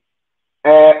Kennedy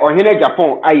ohene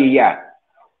Agyapong ayeya.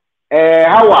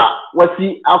 Hawa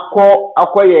wasi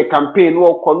akọ ye campaign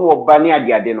wo kọ no oba ne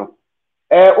ade no.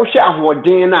 Wo hye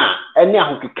ahoden na ene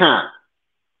ahokeka.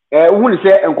 Wo ni se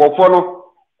enkofo no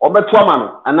obeto ama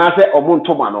no ana se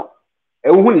omonto ma no.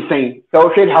 Wo ni sen se wo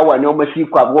hwe hawa ne o masi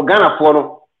kwa wo Ghana fo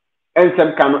no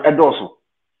ensem ka no edoso.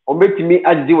 Obetimi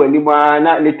agye wani ma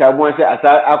na later mo se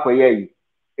asa akoye yi.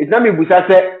 It's not me busa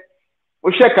se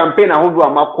wo hye campaign ahodo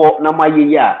amakọ na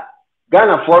mayeyi a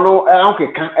Ghana for no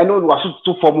ahokeka eno no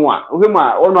waso form a wo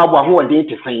ma ono abo ahode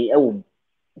te sen ewo.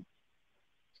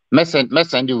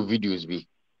 Send you videos bi.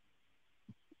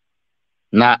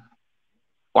 Na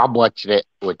wabo akire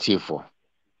otifo.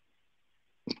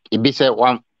 Ibi se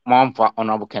one for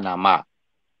Honorable Kenama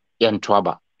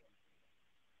yentoaba.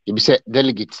 Ibi se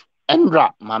delegate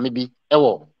Endra mami bi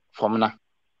ewo from na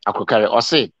akokare o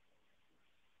say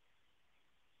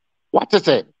what is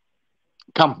it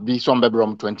camp be some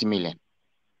bedroom 20 million.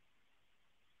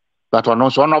 But on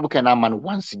also Honorable Kenama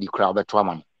one city crowd beto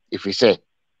man. If we say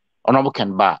Honorable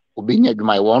Ken ba obi nya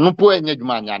adwuma e wonu po nya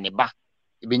adwuma nya ne ba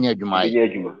ibi nya adwuma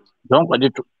e don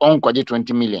kwaje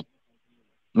 20 million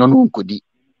no nkodi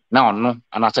na ono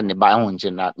anase ne ba ho nche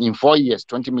na in 4 years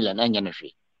 20 million enya ne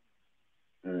hwe.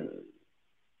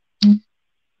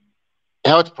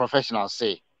 Health professionals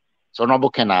say so Honorable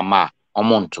Ken ama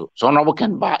omonto so Honorable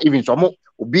Ken ba even so mo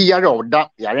obi yare oda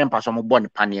yare mpa so mo bo ne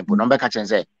panepo no be ka chen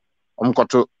say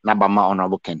omkoto na ba ma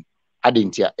Honorable Ken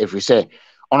adentia if we say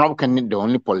Honorable Ken the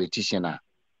only politician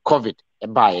COVID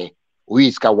buy we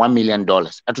is $1 million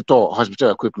atoto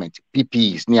hospital equipment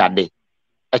PPEs near day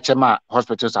HMA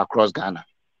hospitals across Ghana.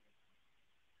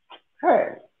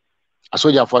 Hey, a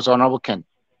soldier for Honorable Ken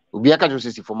we aka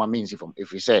just see for my means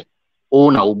if we say oh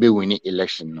na obe win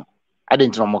election no I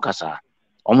didn't know mokasa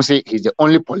almost say he's the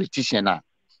only politician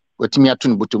with me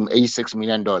atun butum $86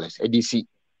 million ADC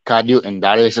cardio and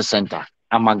dialysis center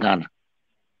Ghana.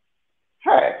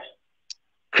 hey.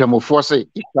 Kremofo say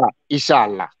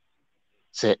inshallah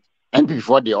say NP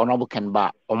for the Honorable Ken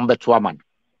ba ombeto man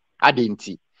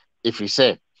adenti if we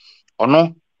say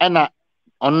ono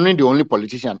only the only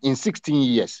politician in 16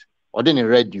 years or then a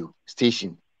radio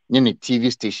station in a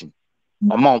TV station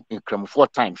amount in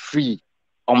Kremofo time free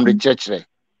the church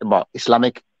about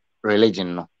Islamic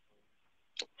religion no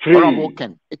Honorable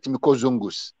Ken etimiko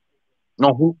zongus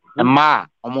no who ma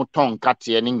omoton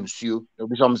nkate ni nsuo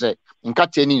obi some say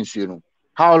nkate ni nsuo no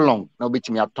how long na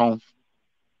obetimi aton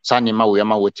sanima we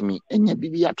ma wetimi enya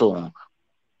bibi aton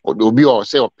obi o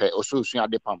say ope ososua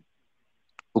adepam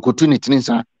okutu ni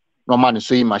tinsa no man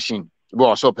sewing machine obi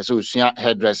o say ope so osua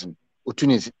hairdressing otu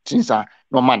ni tinsa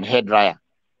no man hair dryer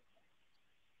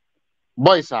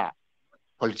boys are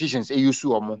politicians use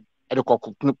omo e de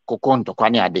kokonto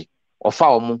kwani ade ofa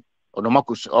omo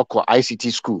onomakus oko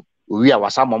ICT school we are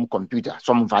some computer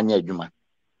some fanya adwuma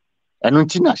enu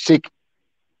ntina shake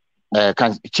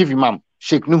chief imam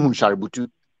Sheikh Nuhu Shaributu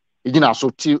igina so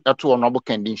ti eto Honorable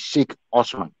Ken Sheikh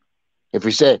Osman if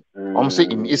we say say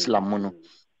in Islam mono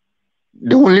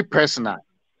the only person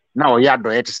now ya do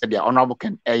it say the Honorable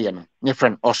Ken no my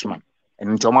friend Osman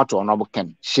and tomato Honorable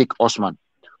Ken Sheikh Osman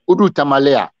udu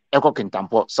tamalea eko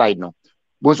kintampo side no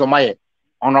bonso maye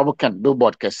Honorable Ken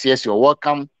billboard kesies you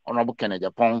welcome Honorable Ken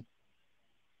Agyapong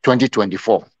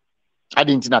 2024 I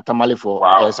didn't na tamale for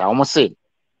yes I almost say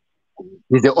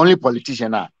he's the only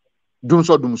politician dum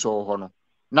so hono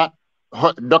na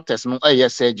doctors no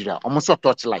surgery almost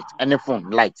torchlight any phone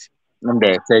light no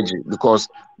the surgery because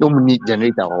no need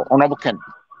generator or Honorable Ken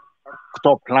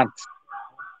top plant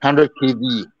 100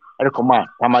 kV recommend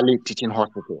Tamale teaching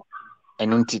hospital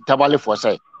and unti tabale for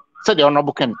say the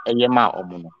Honorable Ken eyema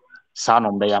omuno sa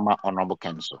no be yama Honorable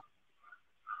Ken so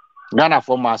Ghana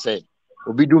for ma say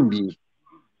obi dum bi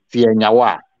fi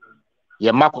enyawa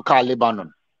ye makoka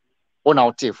Lebanon ona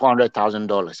wote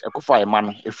 $400,000 ekofa ema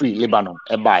no free Lebanon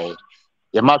buy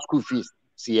ye ma school fees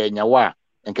si enyawa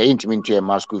enka yintimi ntu ye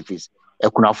ma school fees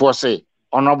ekunafo say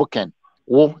Honorable Ken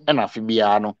wo na afi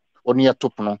bia no onu ye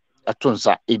top no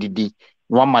etonsa edidi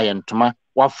no ma ye ntoma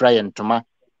wa fra ye ntoma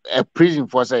prison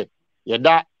for say ye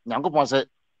da nyankopon say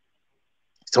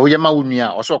so ye ma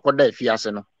wonua o so koda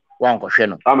afiase no wa nkohwe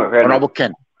no Honorable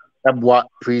Ken eboa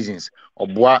prisons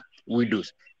oboa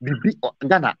widows bibi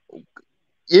Ghana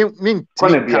min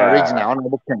kan regional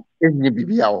Honorable Ken enye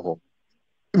bibi awo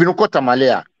even ko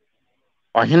Tamale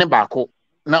ohene baako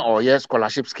na oye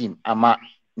scholarship scheme ama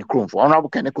ni kromfo Honorable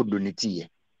Ken ko donate ye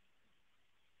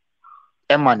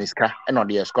emaniska e no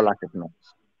the scholarship no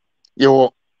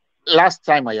yo last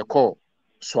time I call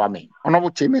Swami,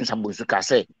 honorable chairman Sambusuka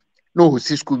say, no, who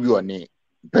see school you on a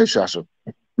Persuaso.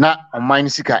 Now, on mine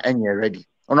sika any ready.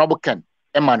 Honorable Ken,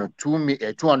 Emmanuel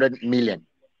 200 million.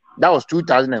 That was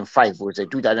 2005, was a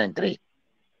 2003.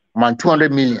 Man,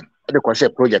 200 million. The crochet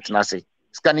project, and I say,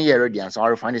 scanning your ready and so I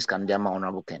refine this can damn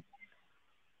honorable Ken.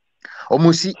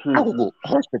 Almost I will go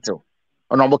hospital.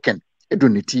 Honorable Ken, I do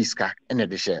need tea-ska and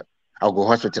the share. I'll go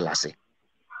hospital, I say.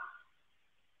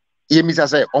 Ye Mr.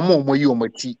 Say, Omo you my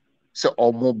tea, so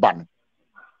Omo ban.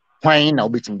 Why now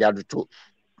beating the other two?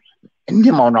 And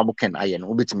the honorable Ken, I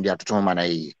am beating the other two man.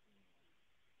 The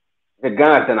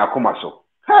Ghana and Akumaso.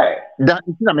 Hey, that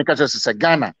is not make us a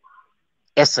Ghana.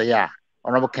 SIA,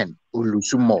 honorable Ken,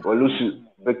 Ulusu more. Olusu,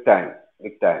 big time,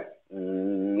 big time.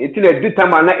 It's in a good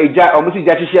time, and a almost a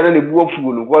judge and a wolf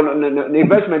one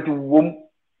investment womb.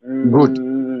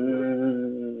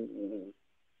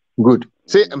 Good.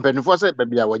 Say, and Penfosa said,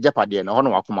 baby, I was Japadi and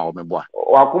Honor Wakuma or Meboa.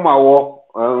 Wakuma war,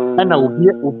 And I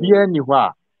will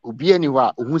be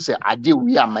anywhere who say, I do,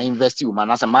 we are my investing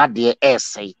man as a mad dear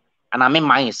essay. And I mean,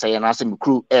 my say, and I say,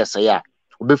 crew essay, yeah,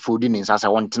 will be food in as I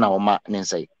want to know, ma, and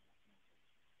say.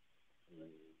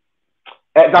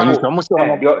 That's almost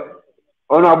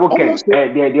honorable Ken,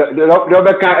 the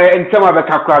Rebecca and some of the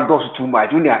crowd doors too much.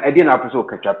 Junior, I didn't have to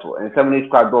catch up to, and some of these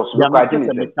crowd doors.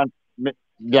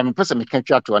 The person can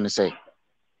chat to and say,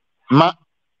 Ma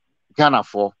Ghana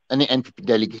for any NPP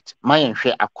delegate, my and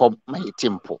share a com my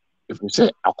temple. If you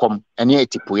say a com any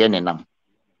tipuyenam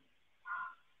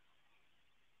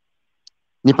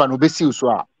Nipanobesi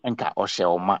uswa enka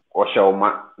Oshelma.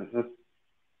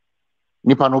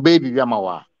 Nipano baby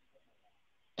Yamawa.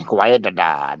 Enquire the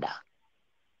dada.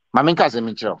 Maminka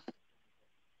Zemicho.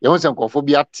 You want some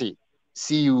cophobia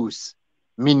CUs,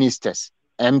 ministers,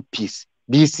 MPs,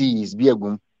 DCs,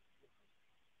 Biagum.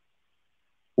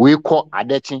 We call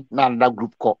Adechi, another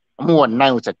group call. More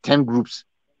 9 with 10 groups.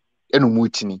 Enu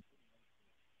mutini.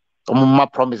 Oma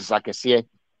promises I can say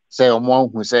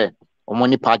Omo who say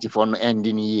Omoni party for no end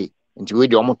in ye. Into we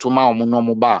the Omotuma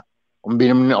Omono ba.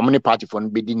 Omni party for no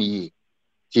bidding ye.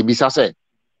 Kibisa say,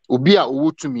 Ubia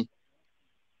uwu to me.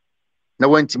 Na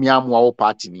went to me am wa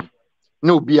party ni.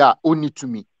 No bia only to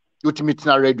me. You to me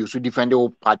na radio so defend the whole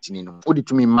party ni no. Odi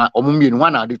to me ma omumie no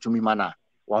one ade to me mana.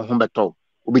 Wan ho beto.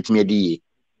 Obi to me adi ye.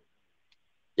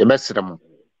 Ye besere mo.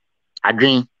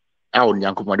 Adwen a on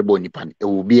Yankopon de bo nipa e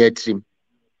wo bia trim.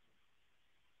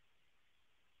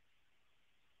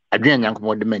 Adwen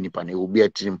Yankopon de manipa e wo bia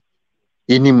trim.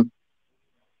 Yenim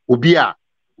obi a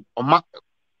oma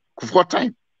for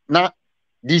time na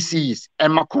this is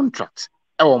Emma contract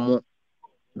mo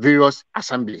various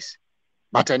assemblies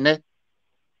but ene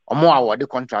omo award the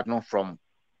contract no from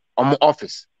omo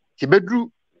office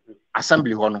kibedru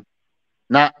assembly ho no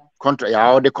na contract ya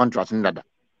award the contract ndada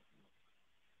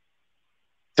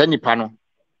tanipa no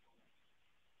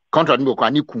contract ngo kwa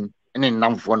ni kun ene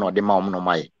namfo no de ma omo no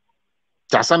mai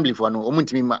the assembly for no omo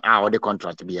ntimi ma award the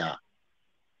contract bia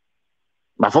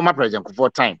ma former president for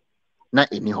time na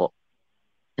eni ho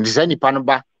nti say nipa no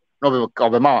ba no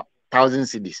be ma 1000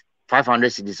 cedis 500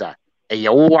 cedis a e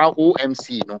wo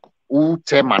OMC no wo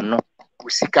chairman no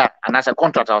usika anasa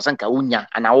contract asanka unya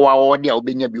ana wo de a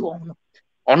obenya bi wo no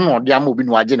ono de am obi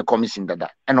no age ne commission dada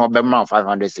e na obema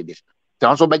 500 cedis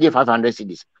so so beje 500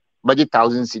 cedis beje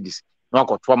 1000 cedis no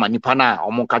akoto ma nipa na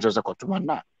omo ka chose koto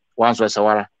na wan so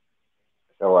sawara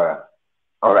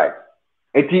all right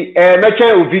eti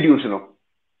mecha videos no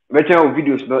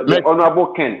the honorable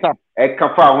Ken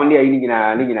kafa ho ne ayi ni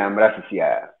nyina mra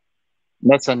sisia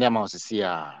let's send them out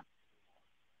sisia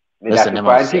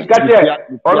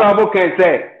honorable Ken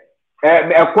say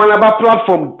Kwanaba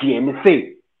platform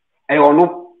DMC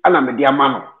ono ana me dia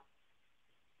mano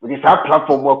with this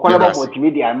platform Kwanaba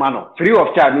multimedia mano free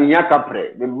of charge ni nya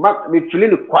kapre me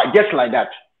feeling quite just like that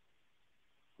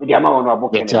with the honorable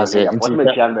Ken what me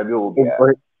chan be obi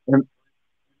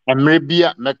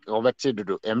Emrebia make obete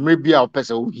dodo emrebia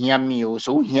opese wo hia mi o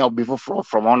so wo hia obi foforo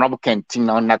from honorable Kentin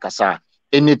na nakasa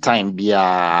anytime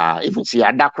bia if you see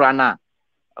adakra na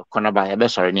Kwanaba ebe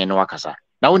sorry ni no wakasa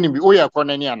na woni bi o ya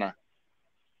konani ana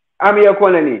ami ya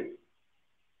konani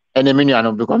ene menu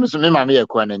ano because me ma me ya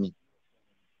konani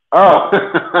oh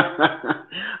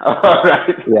all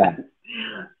right yeah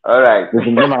all right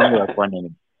me ma me ya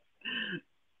konani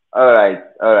all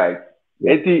right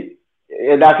eti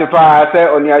that's if I say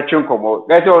on your chunkomo.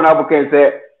 That's all I can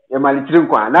say. You might drink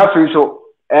one. Now, so,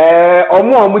 or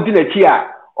more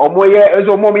Mudina, or more, as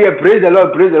or more, praise the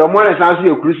Lord, praise the Lord, more than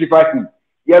you crucify him.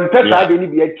 You have better than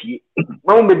be a tea.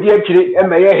 Mom, be dear, and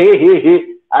may hey,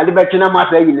 I live at Chinama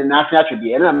in the national to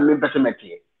be, and I'm in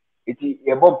Pessimity. It's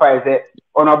a bonfire,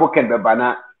 honorable Ken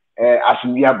Babana,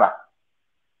 asumbiaba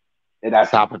eda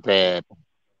sapete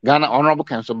Ghana honorable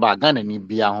council ba Ghana ni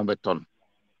bia ho beton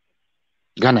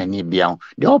Ghana ni bia ho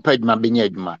the opa adwuma benya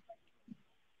adwuma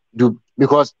do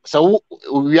because so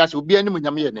we as obi ani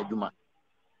munyam ye na adwuma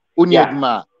oni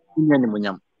adwuma oni ani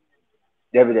munyam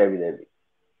David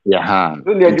yeah ha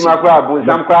no ni adwuma kwa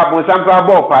bonsam kwa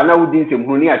ball pa na wudi nsem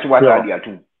hunu ni achi wata ade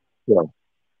atum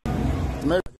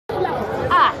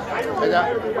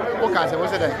okay say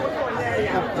what's that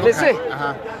listen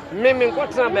me ko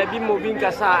tran ba bi mo bi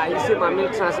nkasa ise ma me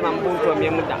trans ma mbonto me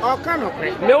mu da o ka no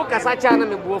kre me o kasa cha na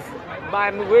me buofu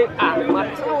ba me we ma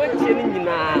tran we tie ni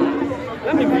nyina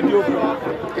na me video ko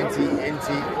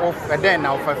enti of then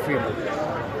now for free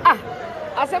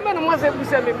aseme no mo se bu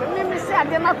se me se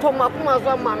ade na to ma kuma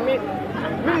zo ma me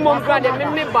mom kwa de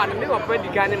me ba me wa pa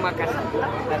dikane makasa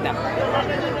dada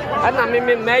ana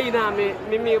me mai na me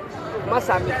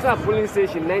masa me tra police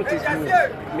station 90s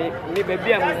me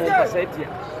baby am mo pasatia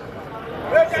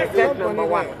step number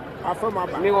 1 afama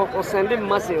ba me o send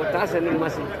message o ta send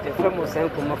message e from o send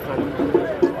ko mafan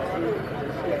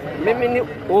me ni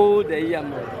o de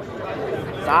yam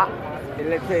sa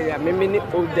electoral me ni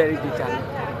o de digital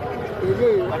ile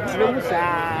musa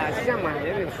siama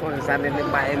ele phone sa ne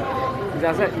ba en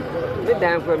jasa le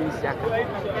dan for mi siaka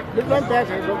le don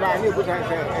person go ba ni go tan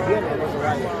se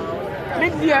e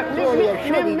dia na so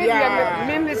right media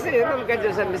me se no ga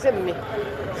jasa me se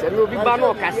no bi ba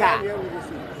no kasa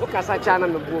o kasa chana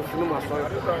me bu fu no ma so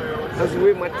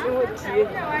azuwe ma tie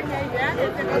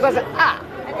jasa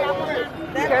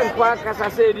kan kwa kasa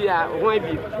se dia ho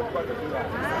bi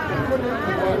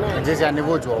jesa ne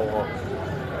voto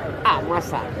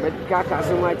masa medical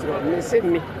kaso ma chiro me se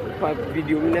me pa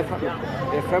video me na fa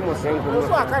e famo senko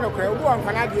so aka no kra obu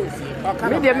amfana de osi aka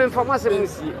me de me famo se me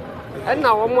si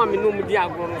na wo mo amenu mu di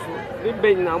agro no so me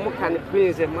ben na mo kan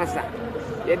prince masa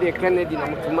ye de Kennedy na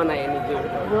mutuma na ye ni je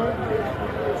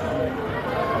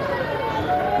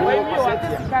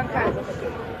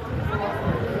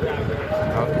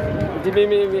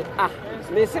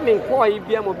me se me ko yi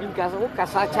bia mo bin kasa o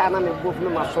kasa cha na me bofu me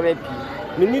masore pi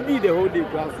me ni di the whole day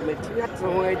ground me ti at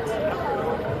ho ati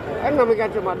na me ga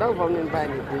to madam from me by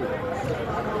me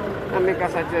na me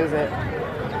kasa chenze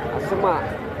asema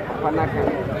panaka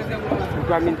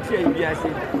kwa me ti en bia se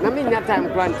na me nya time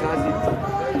grant transit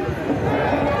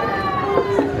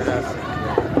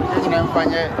na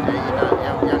mfanye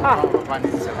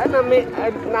na me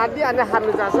na dia na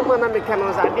hamiza asema na me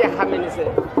kanon za dia hamini se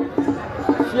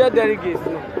here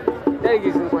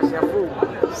delegation kwa shafu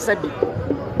sabi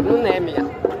no na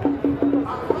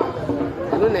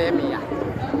emia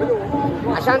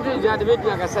ashanti ja de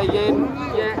betu aka say ye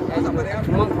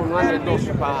mo ko no na do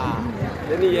pa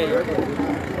then ye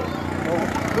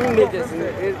two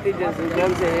agency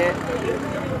jam say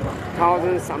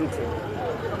 1000 something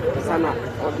sana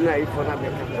ordinary for na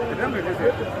beka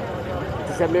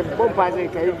se me bomba ze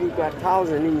kai bi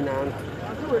 1000 ni na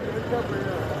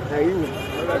ayi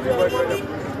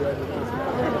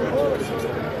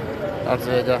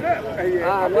Atega.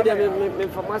 Me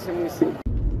information me see.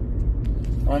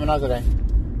 I'm not today.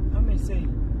 I'm say.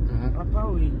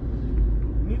 Papa we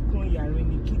me kun yare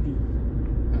ni kidi.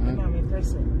 Na me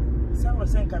person. Say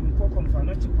was saying can ko confirm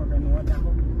not to papa no water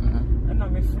ho. Na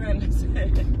me friend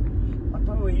say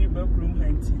papa we you back room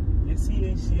 90. You see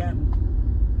Asia.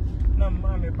 Na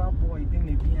ma me ba boy dey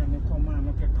me bi am ko ma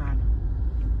no pepa.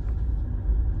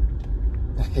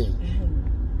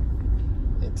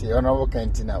 It's your novel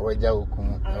cantina where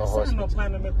Jaukum or hospital.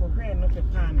 No, me cohere no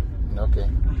pan. Okay.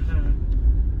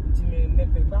 It's me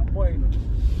bad boy.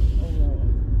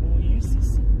 Oh, you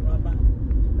see, Baba. I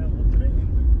will train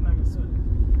him. I'm so.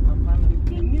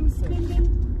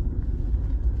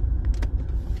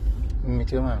 Me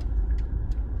too, man.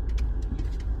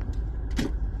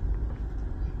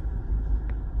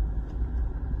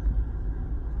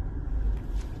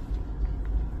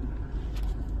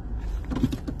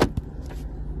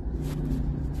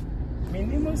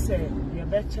 Minimum say, you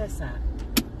betcha, sir.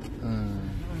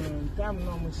 Damn,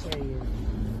 no more say.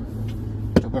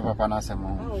 To Papa Nasamo.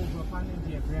 Oh, Papa,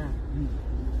 dear grand.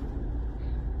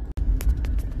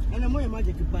 And I'm more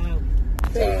magic to buy.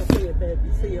 Say,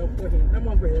 baby, say you're putting. I'm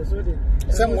on prayer, so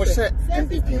some was said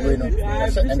MPP.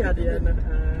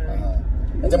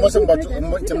 The most about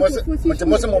the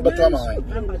most about Batama.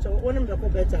 One of the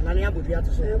better, and I would be able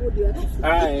to say,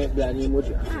 I blame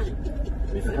you.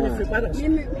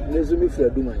 Nezumi for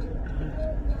Duma.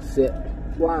 Say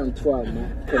 1 12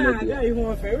 Canada. You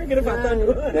want very good about that.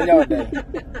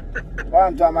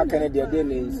 1 12 Canada,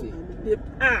 then is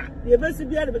the best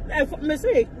be able to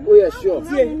say, we are sure.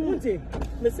 Say,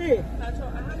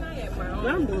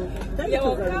 Yeah,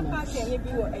 car park and maybe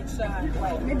what extra.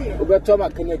 Ubeto ma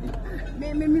Kennedy.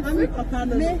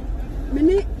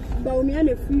 Me Baumia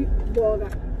nephew Boga.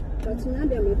 But now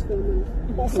they are not coming.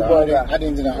 I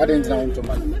didn't know to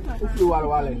man.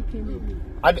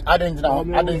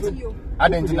 I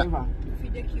didn't know.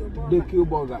 The Q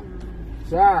burger.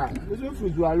 Sir, this is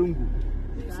food to Alungu.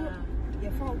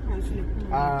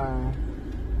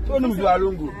 So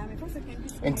Alungu.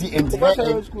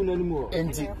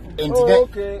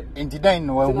 Enti dan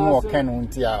no hu o kan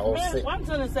nti a o se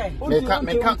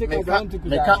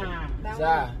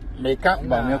meka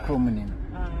ba me krom ni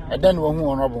e dan wo hu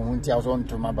ono bo hu nti a so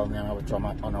ntoma ba me na bo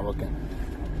toma ono bo kan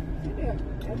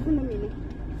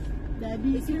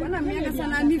Daddy, si wana me ngasa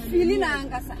na mi feel na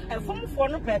ngasa Fomfo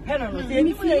no pepe no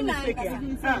ni feel na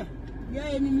ngasa.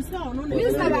 Yeah, ni misa ono ni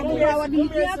misa ba ko wa di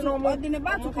theater o di ne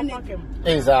ba to connect.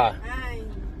 Eza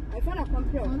I found a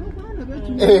compare.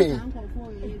 eh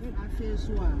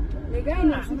The guy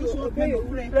knows to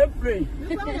pray.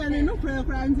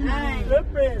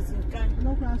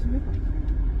 No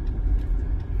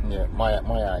yeah my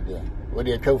idea we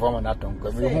dey twa for na ton ko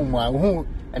we hu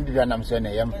and the nam so na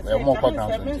yam mo kwa kan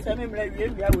so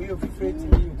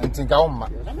nti ka umma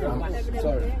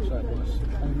Sorry.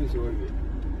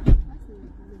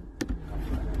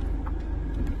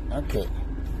 okay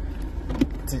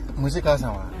music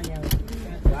sama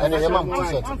and the mom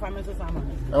t-shirt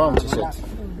t-shirt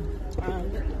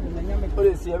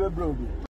Police, you have a bro.